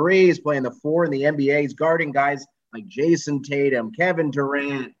playing the 3, he's playing the 4 in the NBA. He's guarding guys like Jason Tatum, Kevin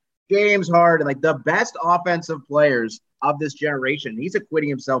Durant, James Harden, like the best offensive players of this generation. He's acquitting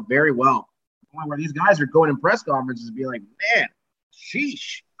himself very well. Where these guys are going in press conferences and be like, man,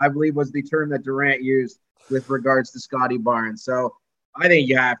 sheesh, I believe was the term that Durant used with regards to Scotty Barnes. So I think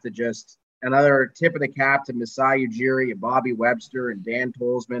you have to just another tip of the cap to Masai Ujiri and Bobby Webster and Dan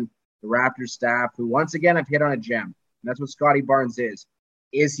Tolzman, the Raptors staff, who once again have hit on a gem. And that's what Scotty Barnes is.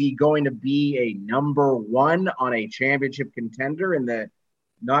 Is he going to be a number 1 on a championship contender in the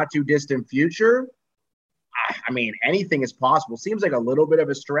not too distant future? I mean, anything is possible. Seems like a little bit of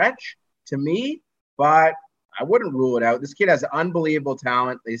a stretch to me, but I wouldn't rule it out. This kid has unbelievable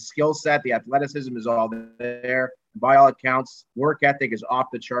talent. The skill set, the athleticism is all there. By all accounts, work ethic is off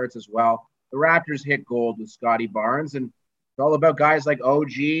the charts as well. The Raptors hit gold with Scotty Barnes, and it's all about guys like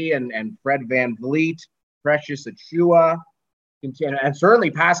OG and Fred Van Vliet, Precious Achiuwa, and certainly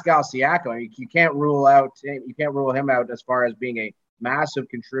Pascal Siakam. You can't rule him out as far as being a massive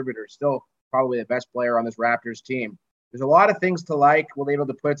contributor. Still probably the best player on this Raptors team. There's a lot of things to like. Will they be able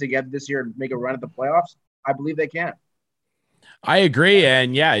to put it together this year and make a run at the playoffs? I believe they can. I agree.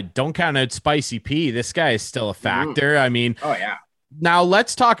 And yeah, don't count out Spicy P. This guy is still a factor. I mean, oh yeah. Now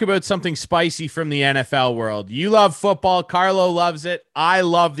let's talk about something spicy from the NFL world. You love football. Carlo loves it. I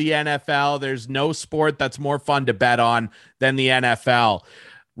love the NFL. There's no sport that's more fun to bet on than the NFL.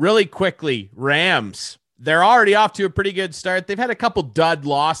 Really quickly, Rams. They're already off to a pretty good start. They've had a couple dud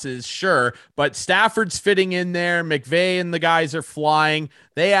losses, sure, but Stafford's fitting in there. McVay and the guys are flying.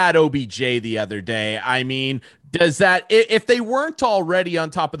 They had OBJ the other day. I mean, does that, if they weren't already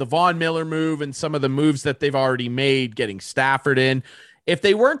on top of the Von Miller move and some of the moves that they've already made, getting Stafford in, if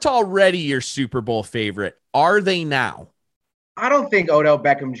they weren't already your Super Bowl favorite, are they now? I don't think Odell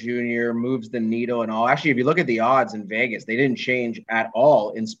Beckham Jr. moves the needle and all. Actually, if you look at the odds in Vegas, they didn't change at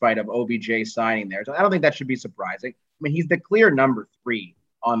all in spite of OBJ signing there. So I don't think that should be surprising. I mean, he's the clear number 3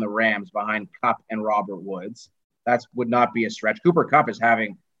 on the Rams behind Kupp and Robert Woods. That would not be a stretch. Cooper Kupp is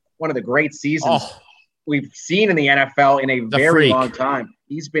having one of the great seasons we've seen in the NFL in a very long time.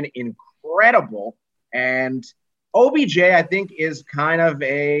 He's been incredible. And OBJ, I think, is kind of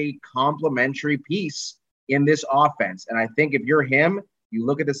a complementary piece in this offense. And I think if you're him, you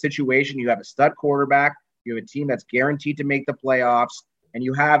look at the situation, you have a stud quarterback, you have a team that's guaranteed to make the playoffs, and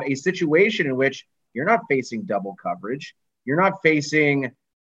you have a situation in which you're not facing double coverage. You're not facing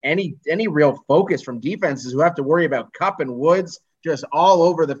any real focus from defenses who have to worry about Kupp and Woods just all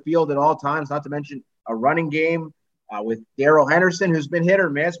over the field at all times, not to mention a running game with Darrell Henderson, who's been hit or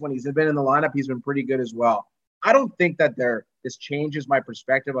miss. When he's been in the lineup, he's been pretty good as well. I don't think that this changes my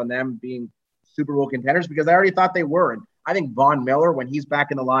perspective on them being Super Bowl contenders because I already thought they were. And I think Von Miller, when he's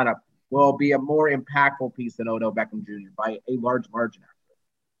back in the lineup, will be a more impactful piece than Odell Beckham Jr. by a large margin.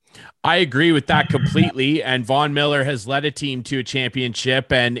 I agree with that completely. And Von Miller has led a team to a championship.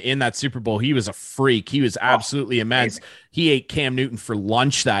 And in that Super Bowl, he was a freak. He was absolutely immense. Amazing. He ate Cam Newton for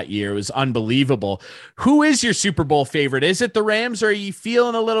lunch that year. It was unbelievable. Who is your Super Bowl favorite? Is it the Rams, or are you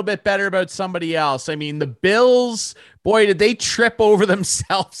feeling a little bit better about somebody else? I mean, the Bills, boy, did they trip over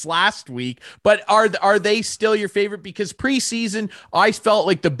themselves last week. But are they still your favorite? Because preseason, I felt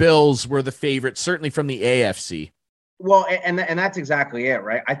like the Bills were the favorite, certainly from the AFC. Well, and that's exactly it,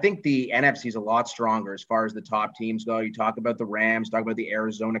 right? I think the NFC is a lot stronger as far as the top teams go. You talk about the Rams, talk about the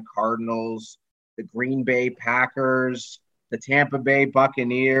Arizona Cardinals, the Green Bay Packers, the Tampa Bay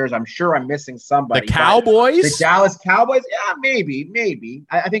Buccaneers. I'm sure I'm missing somebody. The Cowboys? The Dallas Cowboys? Yeah, maybe.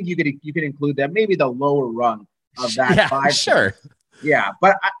 I think you could include them. Maybe the lower rung of that 5. Sure. Yeah,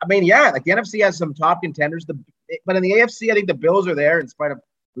 but I mean, like the NFC has some top contenders. But in the AFC, I think the Bills are there in spite of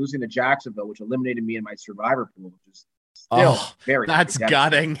losing to Jacksonville, which eliminated me in my survivor pool, which is still very that's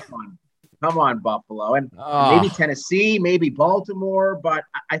gutting. Come on, Buffalo. And maybe Tennessee, maybe Baltimore, but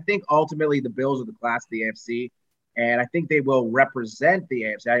I think ultimately the Bills are the class of the AFC. And I think they will represent the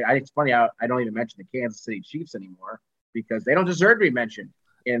AFC. It's funny, I don't even mention the Kansas City Chiefs anymore because they don't deserve to be mentioned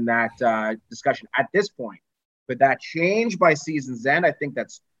in that discussion at this point. But that change by season's end, I think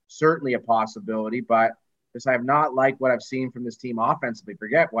that's certainly a possibility. But because I have not liked what I've seen from this team offensively,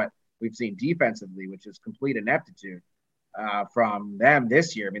 forget what we've seen defensively, which is complete ineptitude from them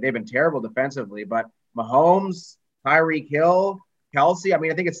this year. I mean, they've been terrible defensively, but Mahomes, Tyreek Hill, Kelsey, I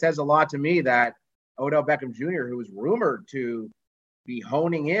mean, I think it says a lot to me that Odell Beckham Jr., who was rumored to be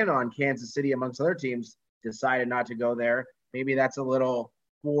honing in on Kansas City amongst other teams, decided not to go there. Maybe that's a little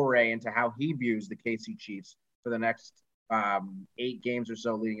foray into how he views the KC Chiefs for the next 8 games or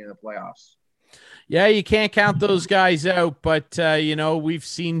so leading into the playoffs. Yeah, you can't count those guys out, but we've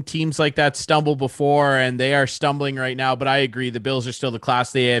seen teams like that stumble before, and they are stumbling right now. But I agree, the Bills are still the class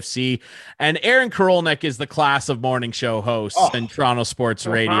of the AFC, and Aaron Korolnek is the class of morning show hosts in Toronto Sports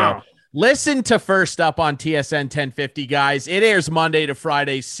Radio. Wow. Listen to First Up on TSN 1050, guys. It airs Monday to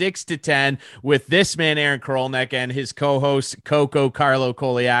Friday, 6 to 10, with this man, Aaron Korolnek, and his co-host, Coco Carlo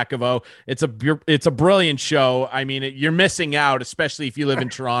Koliakovo. It's a brilliant show. I mean, you're missing out, especially if you live in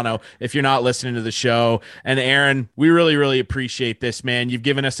Toronto, if you're not listening to the show. And Aaron, we really, really appreciate this, man. You've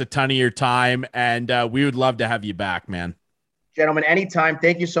given us a ton of your time, and we would love to have you back, man. Gentlemen, anytime.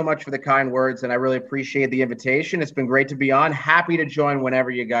 Thank you so much for the kind words, and I really appreciate the invitation. It's been great to be on. Happy to join whenever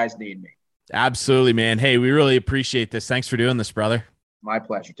you guys need me. Absolutely, man. Hey, we really appreciate this. Thanks for doing this, brother. My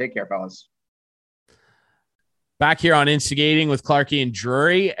pleasure. Take care, fellas. Back here on Instigating with Clarkey and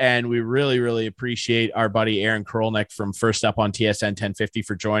Drury, and we really, really appreciate our buddy Aaron Korolnek from First Up on TSN 1050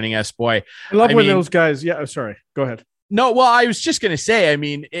 for joining us. Boy, I love when those guys. Yeah, sorry. Go ahead. No, well, I was just going to say, I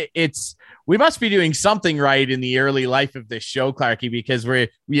mean, we must be doing something right in the early life of this show, Clarkey, because we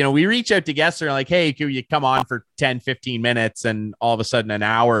reach out to guests and are like, hey, can you come on for 10, 15 minutes? And all of a sudden an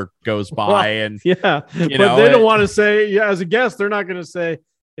hour goes by. Well, and yeah, but they don't want to say, yeah, as a guest, they're not going to say,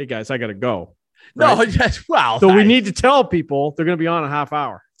 hey guys, I got to go. Right? No, yes, well, so we need to tell people they're going to be on a half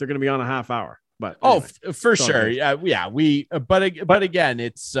hour. They're going to be on a half hour. But anyway, for sure. Yeah. But again,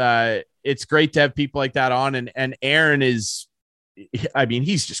 it's great to have people like that on, and Aaron is, I mean,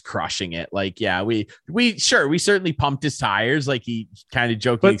 he's just crushing it. Like, yeah, we certainly pumped his tires, like he kind of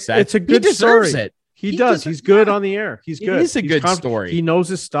jokingly said. It's a good story. It. He does. He's good on the air. He's good. It's a good story. He knows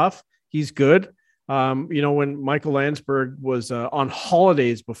his stuff. He's good. When Michael Landsberg was on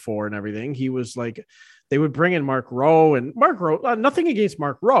holidays before and everything, he was like, they would bring in Mark Rowe, nothing against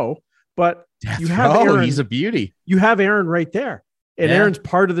Mark Rowe, but you have Aaron. He's a beauty. You have Aaron right there, and Aaron's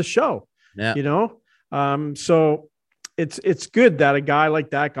part of the show. Yeah. So it's good that a guy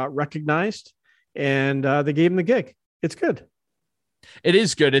like that got recognized, and they gave him the gig. It's good. It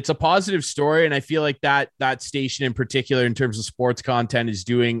is good. It's a positive story, and I feel like that station in particular, in terms of sports content, is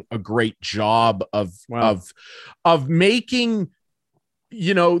doing a great job of making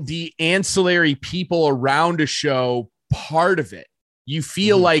the ancillary people around a show part of it. You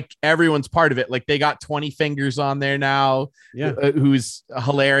feel like everyone's part of it. Like they got 20 Fingers on there now, who's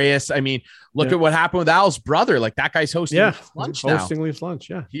hilarious. I mean, look at what happened with Al's brother. Like that guy's hosting Lunch now. Hosting Leafs Lunch,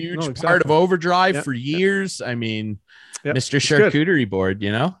 yeah. Huge part of Overdrive for years. I mean, Mr. Charcuterie Board,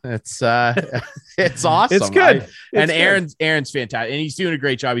 it's it's awesome. It's good. Aaron's fantastic, and he's doing a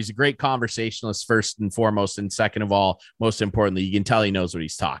great job. He's a great conversationalist first and foremost, and second of all, most importantly, you can tell he knows what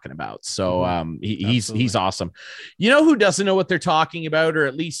he's talking about. So he's awesome. You know who doesn't know what they're talking about, or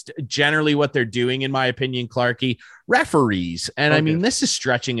at least generally what they're doing, in my opinion, Clarkey? Referees. And I mean, this is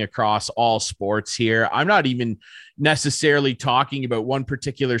stretching across all sports here. I'm not even necessarily talking about one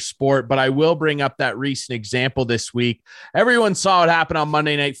particular sport, but I will bring up that recent example this week. Everyone saw what happened on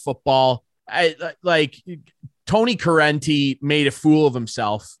Monday Night Football. Tony Correnti made a fool of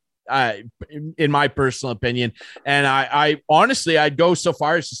himself, in my personal opinion. And I honestly, I'd go so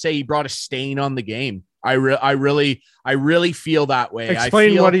far as to say he brought a stain on the game. I really feel that way.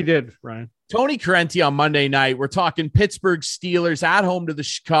 Explain what he did, Ryan. Tony Correnti on Monday night, we're talking Pittsburgh Steelers at home to the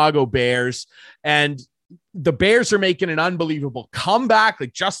Chicago Bears, and the Bears are making an unbelievable comeback.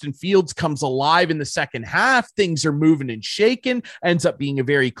 Like Justin Fields comes alive in the second half. Things are moving and shaking. Ends up being a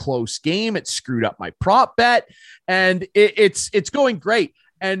very close game. It screwed up my prop bet, and it's going great.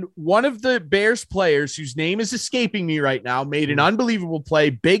 And one of the Bears players, whose name is escaping me right now, made an unbelievable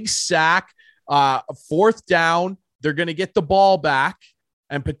play, big sack, fourth down. They're going to get the ball back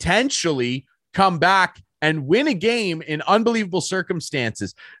and potentially come back and win a game in unbelievable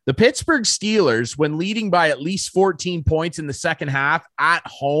circumstances. The Pittsburgh Steelers, when leading by at least 14 points in the second half at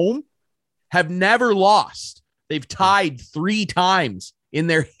home, have never lost. They've tied 3 times in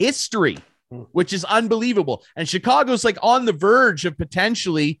their history, which is unbelievable. And Chicago's like on the verge of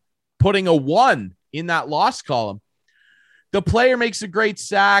potentially putting a 1 in that loss column. The player makes a great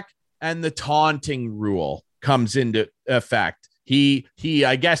sack, and the taunting rule comes into effect. He,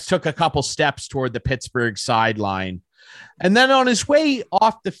 I guess, took a couple steps toward the Pittsburgh sideline. And then on his way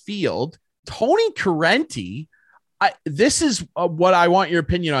off the field, Tony Corrente, this is what I want your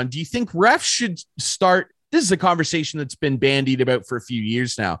opinion on. Do you think refs should start? This is a conversation that's been bandied about for a few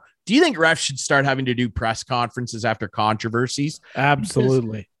years now. Do you think refs should start having to do press conferences after controversies?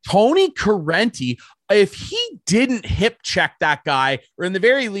 Absolutely. Because Tony Corrente, if he didn't hip check that guy, or in the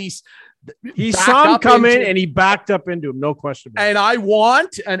very least, he saw him come in and he backed up into him, no question. And I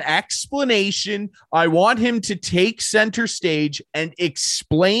want an explanation. I want him to take center stage and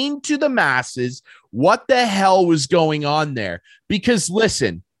explain to the masses what the hell was going on there. Because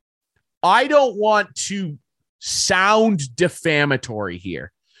listen, I don't want to sound defamatory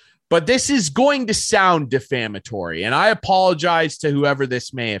here, but this is going to sound defamatory, and I apologize to whoever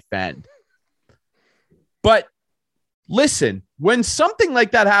this may offend. But listen, when something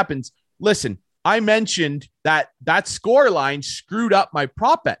like that happens, listen, I mentioned that scoreline screwed up my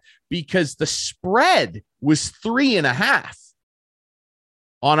prop bet because the spread was 3.5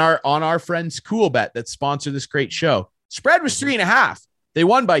 on our friends Cool Bet that sponsor this great show. Spread was 3.5. They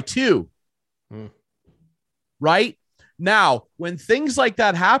won by 2. Right now, when things like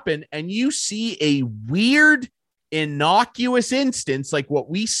that happen and you see a weird, innocuous instance like what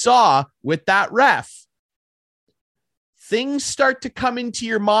we saw with that ref, things start to come into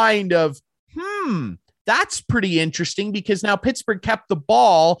your mind of, that's pretty interesting because now Pittsburgh kept the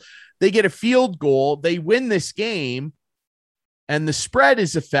ball. They get a field goal. They win this game and the spread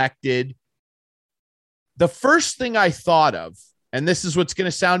is affected. The first thing I thought of, and this is what's going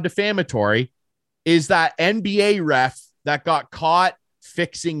to sound defamatory, is that NBA ref that got caught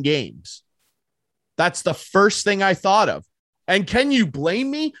fixing games. That's the first thing I thought of. And can you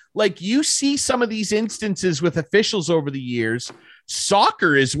blame me? Like, you see some of these instances with officials over the years.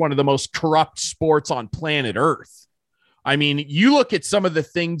 Soccer is one of the most corrupt sports on planet Earth. I mean, you look at some of the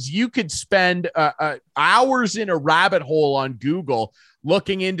things, you could spend hours in a rabbit hole on Google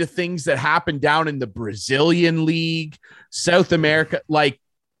looking into things that happen down in the Brazilian league, South America. Like,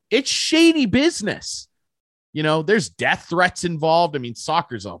 it's shady business. You know, there's death threats involved. I mean,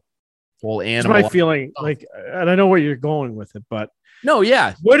 soccer's a whole animal. It's my feeling, like, and I know where you're going with it, but no,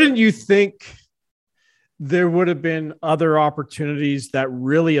 yeah. Wouldn't you think there would have been other opportunities that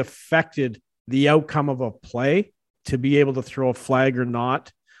really affected the outcome of a play to be able to throw a flag or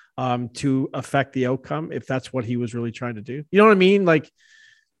not, to affect the outcome if that's what he was really trying to do? You know what I mean? Like,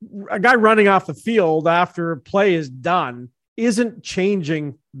 a guy running off the field after a play is done isn't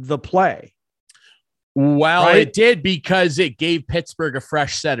changing the play. Well, right? It did because it gave Pittsburgh a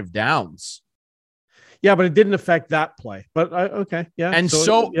fresh set of downs. Yeah, but it didn't affect that play. But okay, yeah. And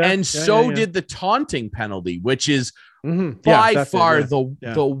so did the taunting penalty, which is by far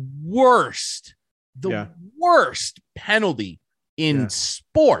the worst, worst penalty in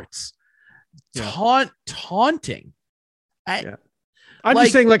sports. Taunting. I'm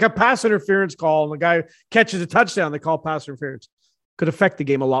just saying, like, a pass interference call and the guy catches a touchdown, they call pass interference, could affect the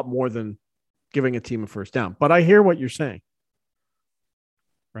game a lot more than giving a team a first down. But I hear what you're saying.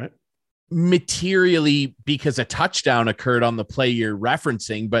 Right? Materially, because a touchdown occurred on the play you're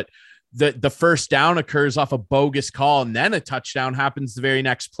referencing, but the first down occurs off a bogus call and then a touchdown happens the very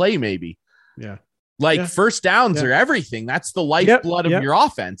next play, maybe. Yeah. Like, first downs are everything. That's the lifeblood of your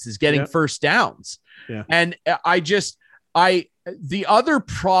offense, is getting first downs. Yeah. And the other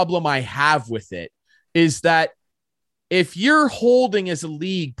problem I have with it is that if you're holding as a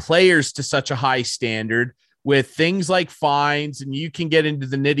league players to such a high standard with things like fines, and you can get into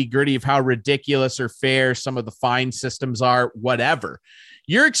the nitty gritty of how ridiculous or fair some of the fine systems are, whatever,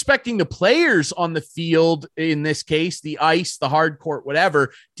 you're expecting the players on the field, in this case, the ice, the hard court,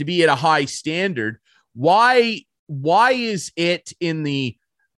 whatever, to be at a high standard. Why is it in the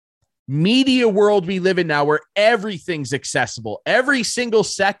media world we live in now, where everything's accessible, every single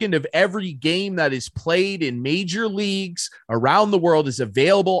second of every game that is played in major leagues around the world is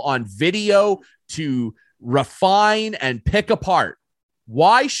available on video to refine and pick apart?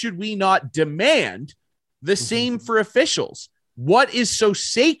 Why should we not demand the same for officials? What is so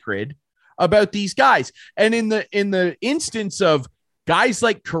sacred about these guys? And in the instance of guys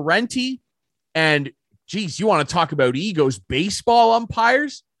like Corrente, and geez, you want to talk about egos, baseball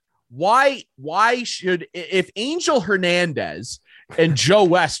umpires? Why should, if Angel Hernandez and Joe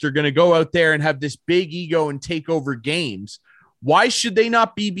West are going to go out there and have this big ego and take over games, why should they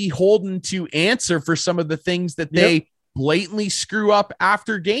not be beholden to answer for some of the things that they blatantly screw up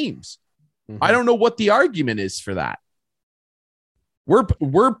after games? I don't know what the argument is for that.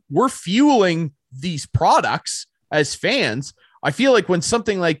 We're fueling these products as fans. I feel like when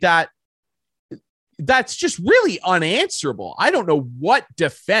something like that, that's just really unanswerable. I don't know what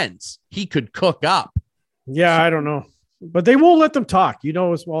defense he could cook up. Yeah, I don't know. But they won't let them talk. You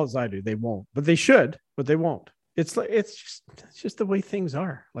know as well as I do. They won't. But they should, but they won't. It's just the way things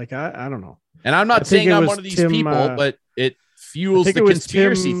are. Like I don't know. And I'm not saying I'm one of these people, but it fuels the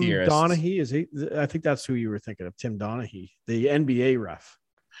conspiracy theorists. Donaghy, I think that's who you were thinking of. Tim Donaghy, the NBA ref.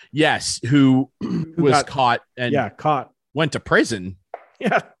 Yes, who was caught and went to prison.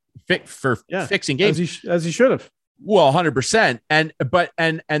 Yeah. For fixing games as he should have. Well, 100%. And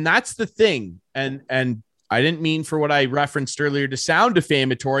that's the thing. And I didn't mean for what I referenced earlier to sound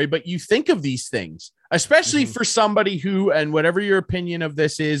defamatory, but you think of these things, especially for somebody who, and whatever your opinion of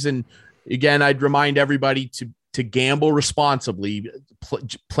this is. And again, I'd remind everybody to gamble responsibly,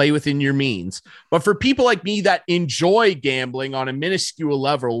 play within your means. But for people like me that enjoy gambling on a minuscule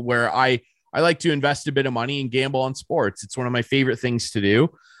level, where I like to invest a bit of money and gamble on sports, it's one of my favorite things to do.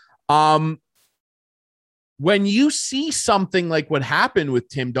 When you see something like what happened with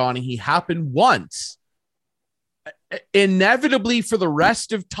Tim Donaghy happen once, inevitably for the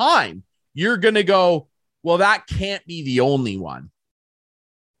rest of time, you're going to go, well, that can't be the only one.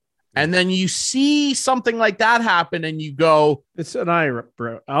 And then you see something like that happen and you go, it's an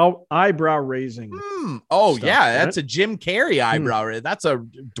eyebrow raising. Oh, stuff, yeah. That's a Jim Carrey eyebrow. That's a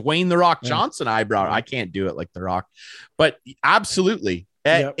Dwayne The Rock Johnson eyebrow. I can't do it like The Rock, but absolutely.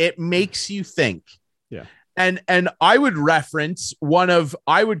 It makes you think. Yeah. And I would reference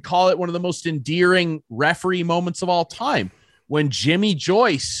I would call it one of the most endearing referee moments of all time, when Jimmy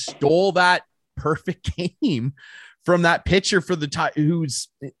Joyce stole that perfect game from that pitcher for the whose,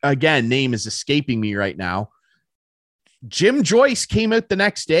 again, name is escaping me right now. Jim Joyce came out the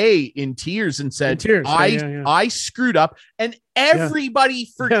next day in tears and said, I screwed up. And everybody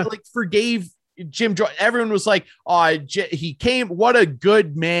forgave Jim Joyce. Everyone was like, he came. What a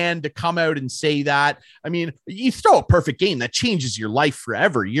good man to come out and say that. I mean, you throw a perfect game that changes your life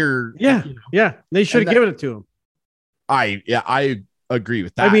forever. They should have given it to him. I agree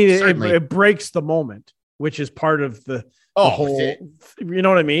with that. I mean, it breaks the moment, which is part of the whole. You know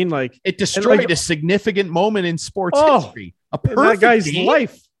what I mean? Like, it destroyed a significant moment in sports history. A perfect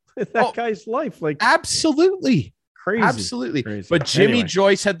life. That guy's life. Like, absolutely. Crazy. Absolutely. Crazy. But Jimmy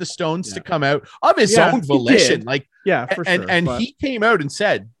Joyce had the stones to come out of his own volition. For sure. And he came out and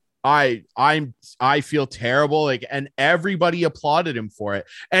said, I feel terrible. Like, and everybody applauded him for it.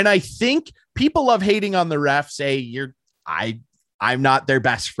 And I think people love hating on the refs. I'm not their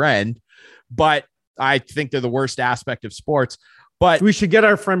best friend, but I think they're the worst aspect of sports. But we should get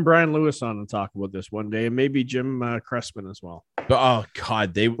our friend Brian Lewis on and talk about this one day, and maybe Jim Cressman as well. Oh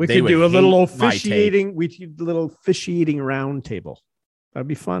God, we could do a little officiating. We could do a little officiating round table. That'd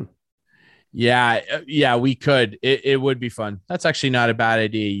be fun. Yeah, we could. It would be fun. That's actually not a bad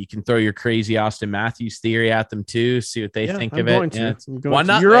idea. You can throw your crazy Austin Matthews theory at them too. See what they think of it. You're up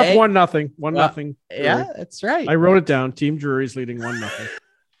 1-0. 1-0. Yeah, that's right. I wrote it down. Team Drury's leading 1-0.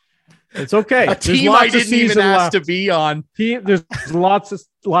 It's okay. A team I didn't even ask to be on. There's lots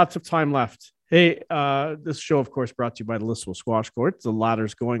of time left. Hey, this show, of course, brought to you by the Listowel Squash Court. The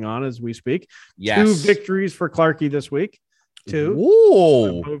ladder's going on as we speak. Yes. 2 victories for Clarkie this week. 2.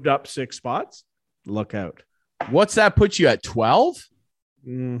 Ooh. Moved up 6 spots. Look out. What's that put you at 12?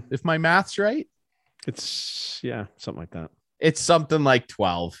 If my math's right? It's something like that. It's something like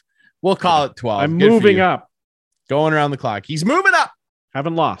 12. We'll call it 12. I'm moving up. Going around the clock. He's moving up.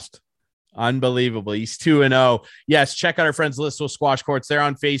 Haven't lost. Unbelievable. He's 2-0. Yes, check out our friends Listowel Squash Courts. They're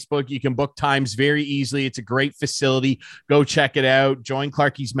on Facebook. You can book times very easily. It's a great facility. Go check it out. Join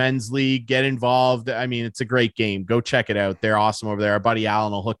Clarkie's Men's League. Get involved. I mean, it's a great game. Go check it out. They're awesome over there. Our buddy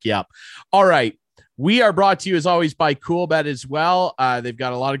Alan will hook you up. All right. We are brought to you, as always, by CoolBet as well. They've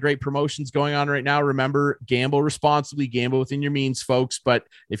got a lot of great promotions going on right now. Remember, gamble responsibly. Gamble within your means, folks. But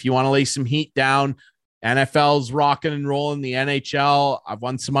if you want to lay some heat down, NFL's rocking and rolling. The NHL, I've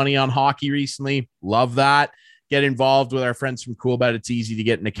won some money on hockey recently. Love that. Get involved with our friends from CoolBet. It's easy to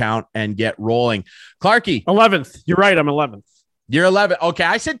get an account and get rolling. Clarkie. 11th. You're right. I'm 11th. You're 11. Okay,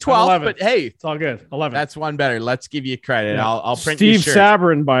 I said 12, but hey. It's all good. 11. That's one better. Let's give you credit. Yeah. I'll print Steve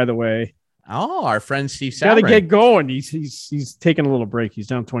Sabrin, by the way. Oh, our friend Steve Sabrin. Got to get going. He's taking a little break. He's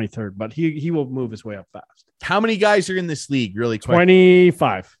down 23rd, but he will move his way up fast. How many guys are in this league really quick?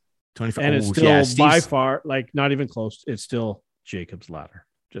 25. 25. And it's still by far, like, not even close. It's still Jacob's ladder,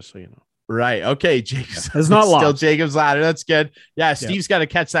 just so you know. Right. Okay. Jacob's it's not lost. Still Jacob's ladder. That's good. Yeah. Steve's got to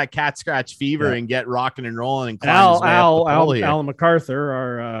catch that cat scratch fever and get rocking and rolling and climb his way up the pole here. Alan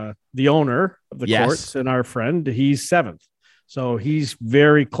MacArthur, the owner of the courts and our friend, he's 7th. So he's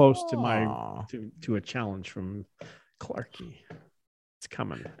very close to my to a challenge from Clarky. It's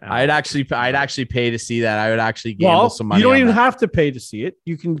coming. I'd actually pay to see that. I would actually gamble some money. You don't even have to pay to see it.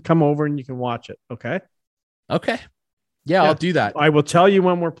 You can come over and you can watch it. Okay. Yeah, I'll do that. I will tell you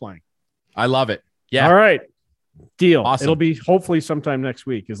when we're playing. I love it. Yeah. All right. Deal. Awesome. It'll be hopefully sometime next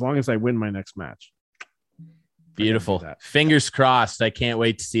week, as long as I win my next match. Beautiful. Fingers crossed. I can't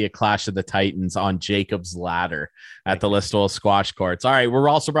wait to see a Clash of the Titans on Jacob's Ladder at the Listowel Squash Courts. All right. We're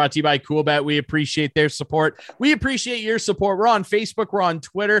also brought to you by CoolBet. We appreciate their support. We appreciate your support. We're on Facebook. We're on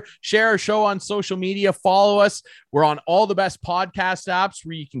Twitter. Share our show on social media. Follow us. We're on all the best podcast apps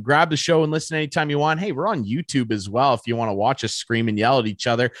where you can grab the show and listen anytime you want. Hey, we're on YouTube as well. If you want to watch us scream and yell at each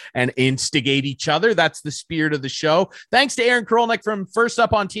other and instigate each other, that's the spirit of the show. Thanks to Aaron Krolnick from First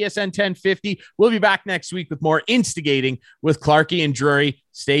Up on TSN 1050. We'll be back next week with more instigating with Clarky and Drury.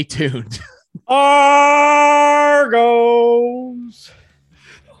 Stay tuned. Argos.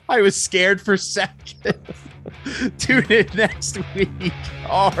 I was scared for a second. Tune in next week.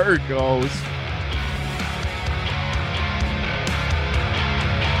 Argos.